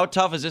with. How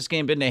tough has this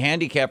game been to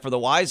handicap for the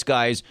Wise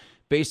guys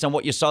based on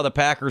what you saw the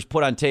Packers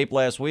put on tape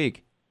last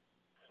week?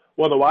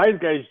 Well, the Wise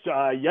guys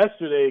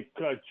yesterday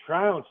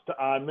trounced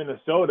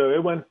Minnesota.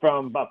 It went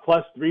from about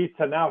 +3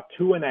 to now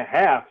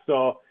 2.5.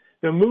 So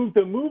the move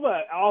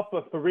off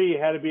of 3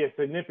 had to be a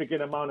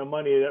significant amount of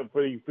money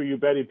for you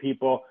betting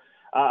people.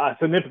 A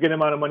significant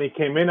amount of money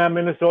came in on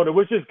Minnesota,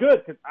 which is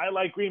good because I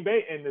like Green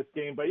Bay in this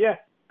game. But yeah,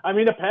 I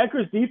mean the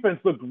Packers defense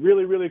looked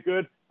really, really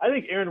good. I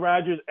think Aaron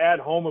Rodgers at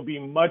home will be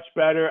much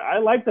better. I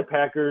like the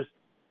Packers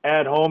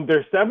at home.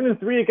 They're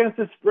 7-3 against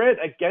the spread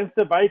against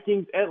the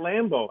Vikings at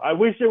Lambeau. I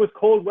wish it was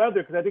cold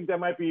weather because I think that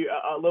might be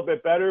a little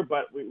bit better,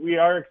 but we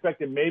are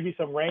expecting maybe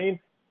some rain.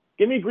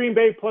 Give me Green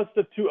Bay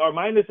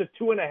minus a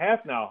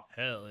 2.5 now.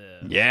 Hell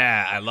yeah.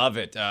 Yeah, I love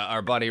it.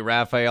 Our buddy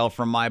Raphael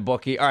from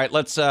MyBookie. All right,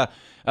 let's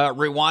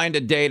rewind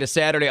a day to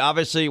Saturday.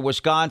 Obviously,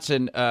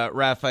 Wisconsin,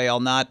 Raphael,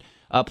 not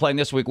playing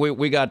this week.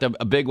 We got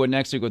a big one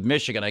next week with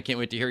Michigan. I can't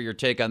wait to hear your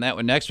take on that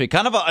one next week.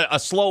 Kind of a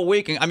slow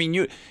week. I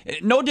mean,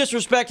 no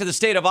disrespect to the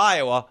state of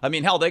Iowa. I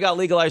mean, hell, they got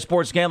legalized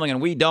sports gambling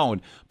and we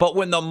don't. But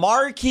when the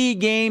marquee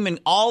game in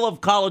all of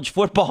college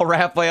football,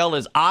 Raphael,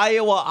 is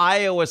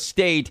Iowa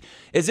State,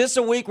 is this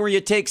a week where you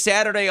take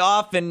Saturday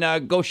off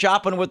and go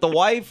shopping with the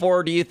wife,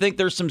 or do you think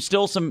there's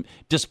still some,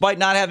 despite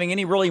not having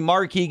any really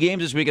marquee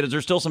games this weekend, is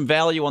there still some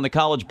value on the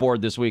college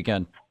board this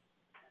weekend?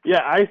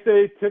 Yeah, I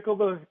say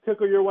tickle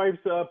your wife's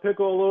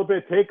pickle a little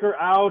bit. Take her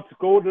out,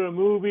 go to the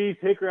movies,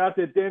 take her out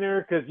to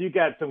dinner because you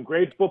got some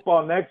great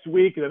football next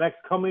week and the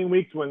next coming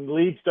weeks when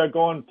leagues start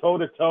going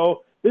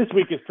toe-to-toe. This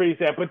week is pretty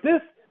sad. But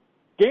this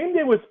game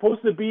day was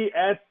supposed to be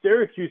at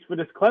Syracuse for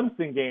this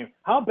Clemson game.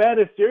 How bad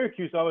is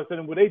Syracuse all of a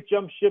sudden? Would they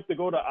jump ship to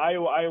go to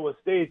Iowa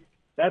State?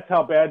 That's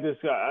how bad this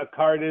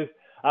card is.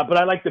 But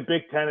I like the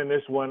Big Ten in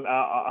this one.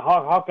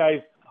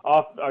 Hawkeyes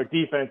off our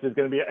defense is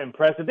going to be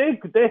impressive. They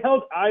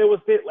held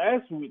Iowa State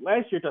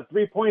last year to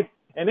 3 points,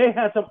 and they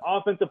had some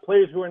offensive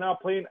players who are now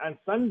playing on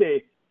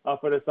Sunday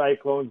for the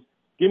Cyclones.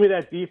 Give me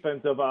that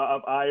defense of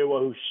Iowa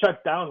who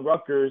shut down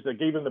Rutgers,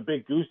 gave them the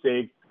big goose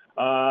egg.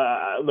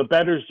 The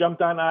bettors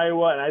jumped on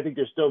Iowa, and I think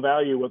there's still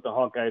value with the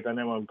Hawkeyes on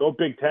that one. Go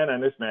Big Ten on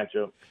this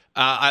matchup.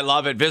 I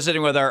love it.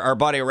 Visiting with our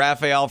buddy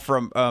Raphael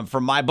from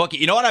MyBookie.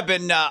 You know what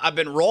I've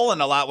been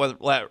rolling a lot with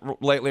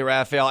lately,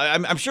 Raphael.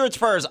 I'm sure as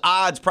far as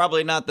odds,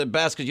 probably not the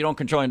best because you don't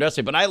control your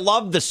destiny. But I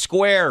love the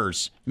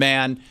squares,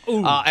 man.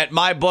 At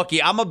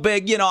MyBookie, I'm a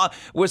big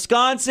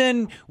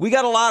Wisconsin. We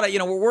got a lot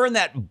of we're in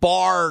that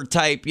bar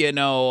type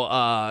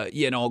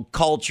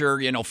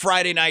culture.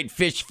 Friday night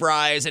fish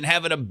fries and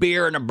having a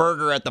beer and a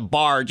burger at the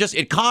bar. Just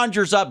it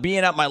conjures up being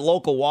at my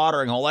local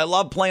watering hole. I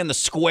love playing the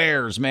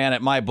squares, man,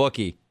 at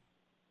MyBookie.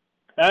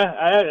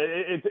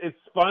 It's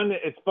fun.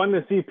 It's fun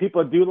to see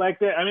people do like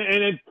that. I mean,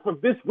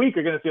 and this week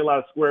you're going to see a lot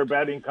of square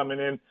betting coming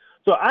in.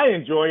 So I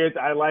enjoy it.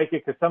 I like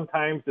it because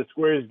sometimes the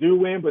squares do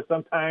win, but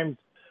sometimes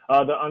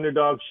the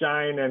underdogs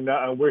shine, and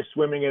we're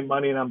swimming in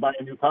money, and I'm buying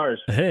new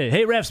cars.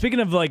 Hey, Raph. Speaking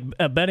of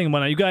betting and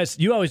whatnot,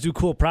 you always do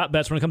cool prop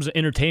bets when it comes to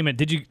entertainment.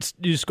 Did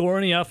you score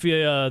any off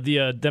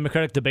the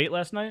Democratic debate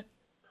last night?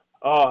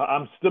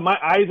 Oh, my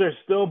eyes are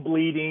still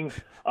bleeding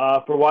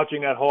for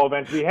watching that whole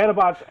event. We had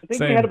about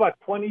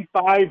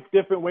 25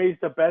 different ways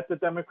to bet the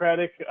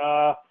Democratic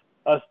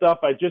stuff.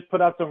 I just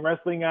put out some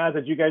wrestling odds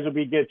that you guys will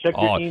check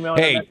your email.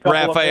 Hey,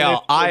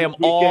 Raphael, I am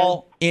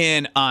all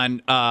in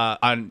on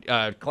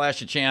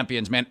Clash of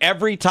Champions, man.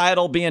 Every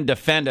title being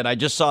defended. I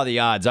just saw the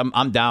odds.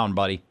 I'm down,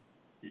 buddy.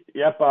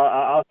 Yep,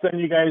 I'll send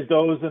you guys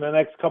those in the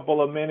next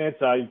couple of minutes.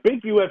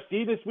 Big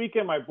UFC this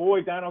weekend. My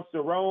boy Donald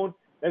Cerrone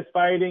is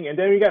fighting, and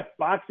then we got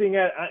boxing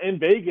in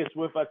Vegas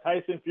with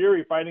Tyson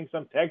Fury fighting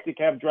some taxi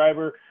cab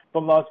driver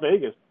from Las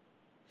Vegas.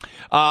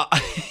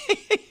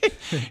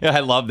 Yeah, I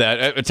love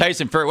that.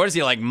 Tyson Fury, what is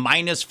he, like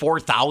minus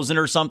 4,000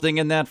 or something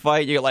in that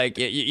fight? You're like,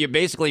 you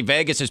basically,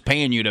 Vegas is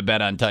paying you to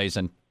bet on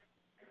Tyson.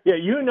 Yeah,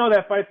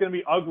 that fight's going to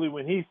be ugly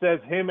when he says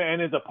him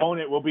and his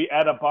opponent will be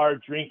at a bar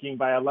drinking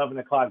by 11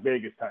 o'clock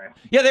Vegas time.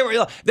 Yeah,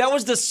 that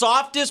was the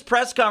softest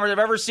press conference I've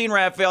ever seen,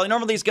 Raphael.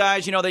 Normally these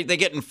guys, they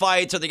get in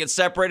fights or they get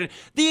separated.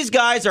 These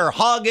guys are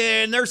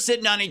hugging. They're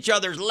sitting on each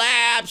other's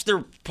laps.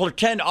 They're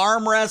pretend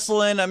arm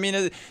wrestling. I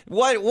mean,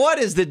 what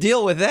is the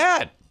deal with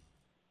that?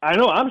 I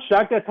know. I'm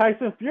shocked that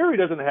Tyson Fury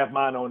doesn't have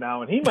mono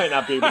now, and he might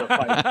not be able to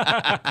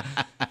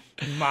fight.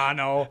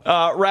 Mono.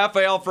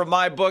 Raphael from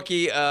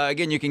MyBookie.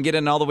 Again, you can get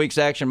in all the week's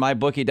action,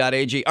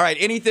 mybookie.ag. All right,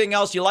 anything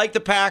else? You like the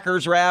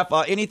Packers,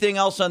 Raph? Anything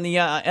else on the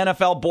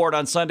NFL board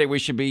on Sunday we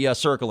should be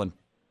circling?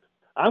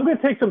 I'm going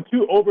to take some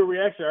two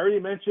overreaction. I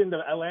already mentioned the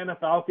Atlanta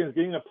Falcons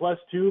getting a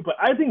 +2, but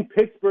I think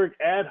Pittsburgh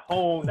at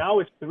home, now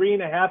it's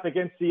 3.5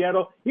 against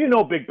Seattle.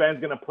 Big Ben's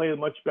going to play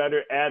much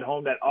better at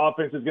home. That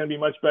offense is going to be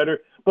much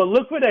better. But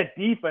look for that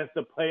defense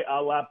to play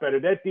a lot better.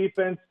 That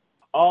defense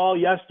all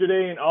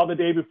yesterday and all the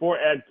day before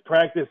at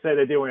practice said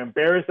that they were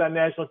embarrassed on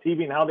national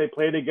TV and how they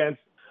played against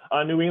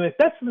New England.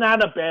 That's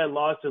not a bad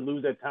loss to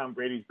lose at Tom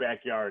Brady's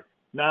backyard.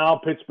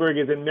 Now Pittsburgh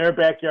is in their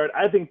backyard.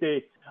 I think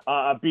they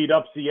beat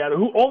up Seattle,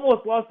 who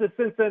almost lost to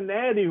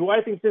Cincinnati, who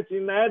I think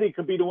Cincinnati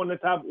could be one of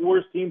the top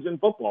worst teams in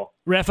football.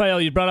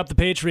 Raphael, you brought up the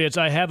Patriots.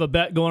 I have a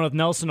bet going with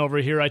Nelson over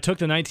here. I took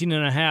the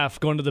 19.5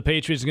 going to the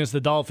Patriots against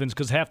the Dolphins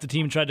because half the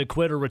team tried to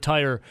quit or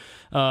retire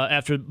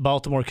after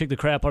Baltimore kicked the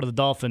crap out of the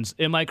Dolphins.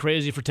 Am I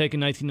crazy for taking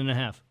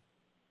 19.5?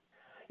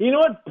 You know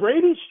what?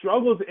 Brady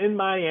struggles in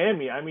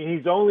Miami. I mean,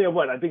 he's only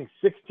I think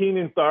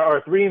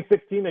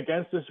 3-16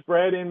 against the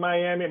spread in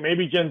Miami.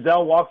 Maybe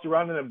Denzel walks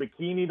around in a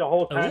bikini the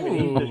whole time and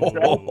he's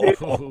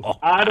distracted.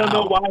 I don't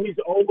know why he's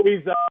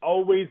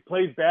always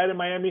plays bad in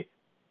Miami.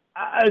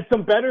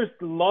 Some bettors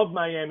love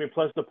Miami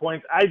plus the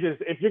points.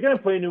 If you're going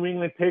to play New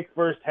England, take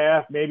first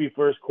half, maybe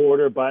first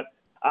quarter, but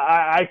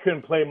I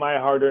couldn't play my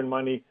hard-earned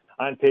money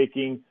on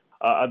taking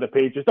the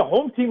Patriots. The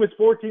home team is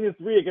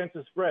 14-3 against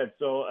the spread.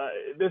 So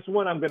this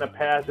one I'm going to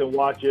pass and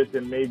watch it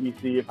and maybe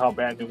see how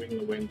bad New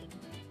England wins.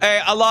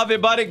 Hey, I love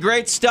it, buddy.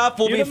 Great stuff.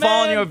 We'll be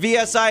following you at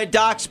VSI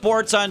Doc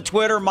Sports on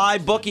Twitter,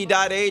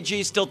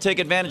 mybookie.ag. Still take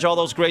advantage of all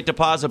those great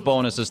deposit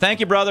bonuses. Thank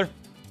you, brother.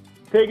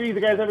 Take it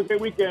easy, guys. Have a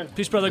great weekend.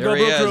 Peace, brother. There Go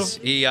Blue is.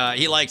 Crew.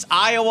 He likes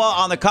Iowa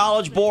on the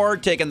college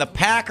board, taking the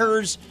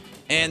Packers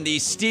and the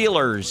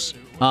Steelers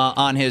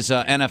on his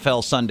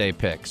NFL Sunday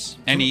picks.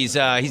 And he's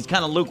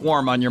kind of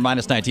lukewarm on your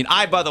minus 19.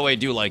 I, by the way,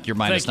 do like your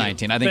minus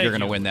 19. I think you're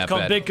going to win that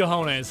Called bet. Big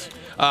cojones.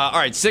 All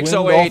right, Swing,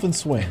 608. golf, and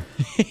swing.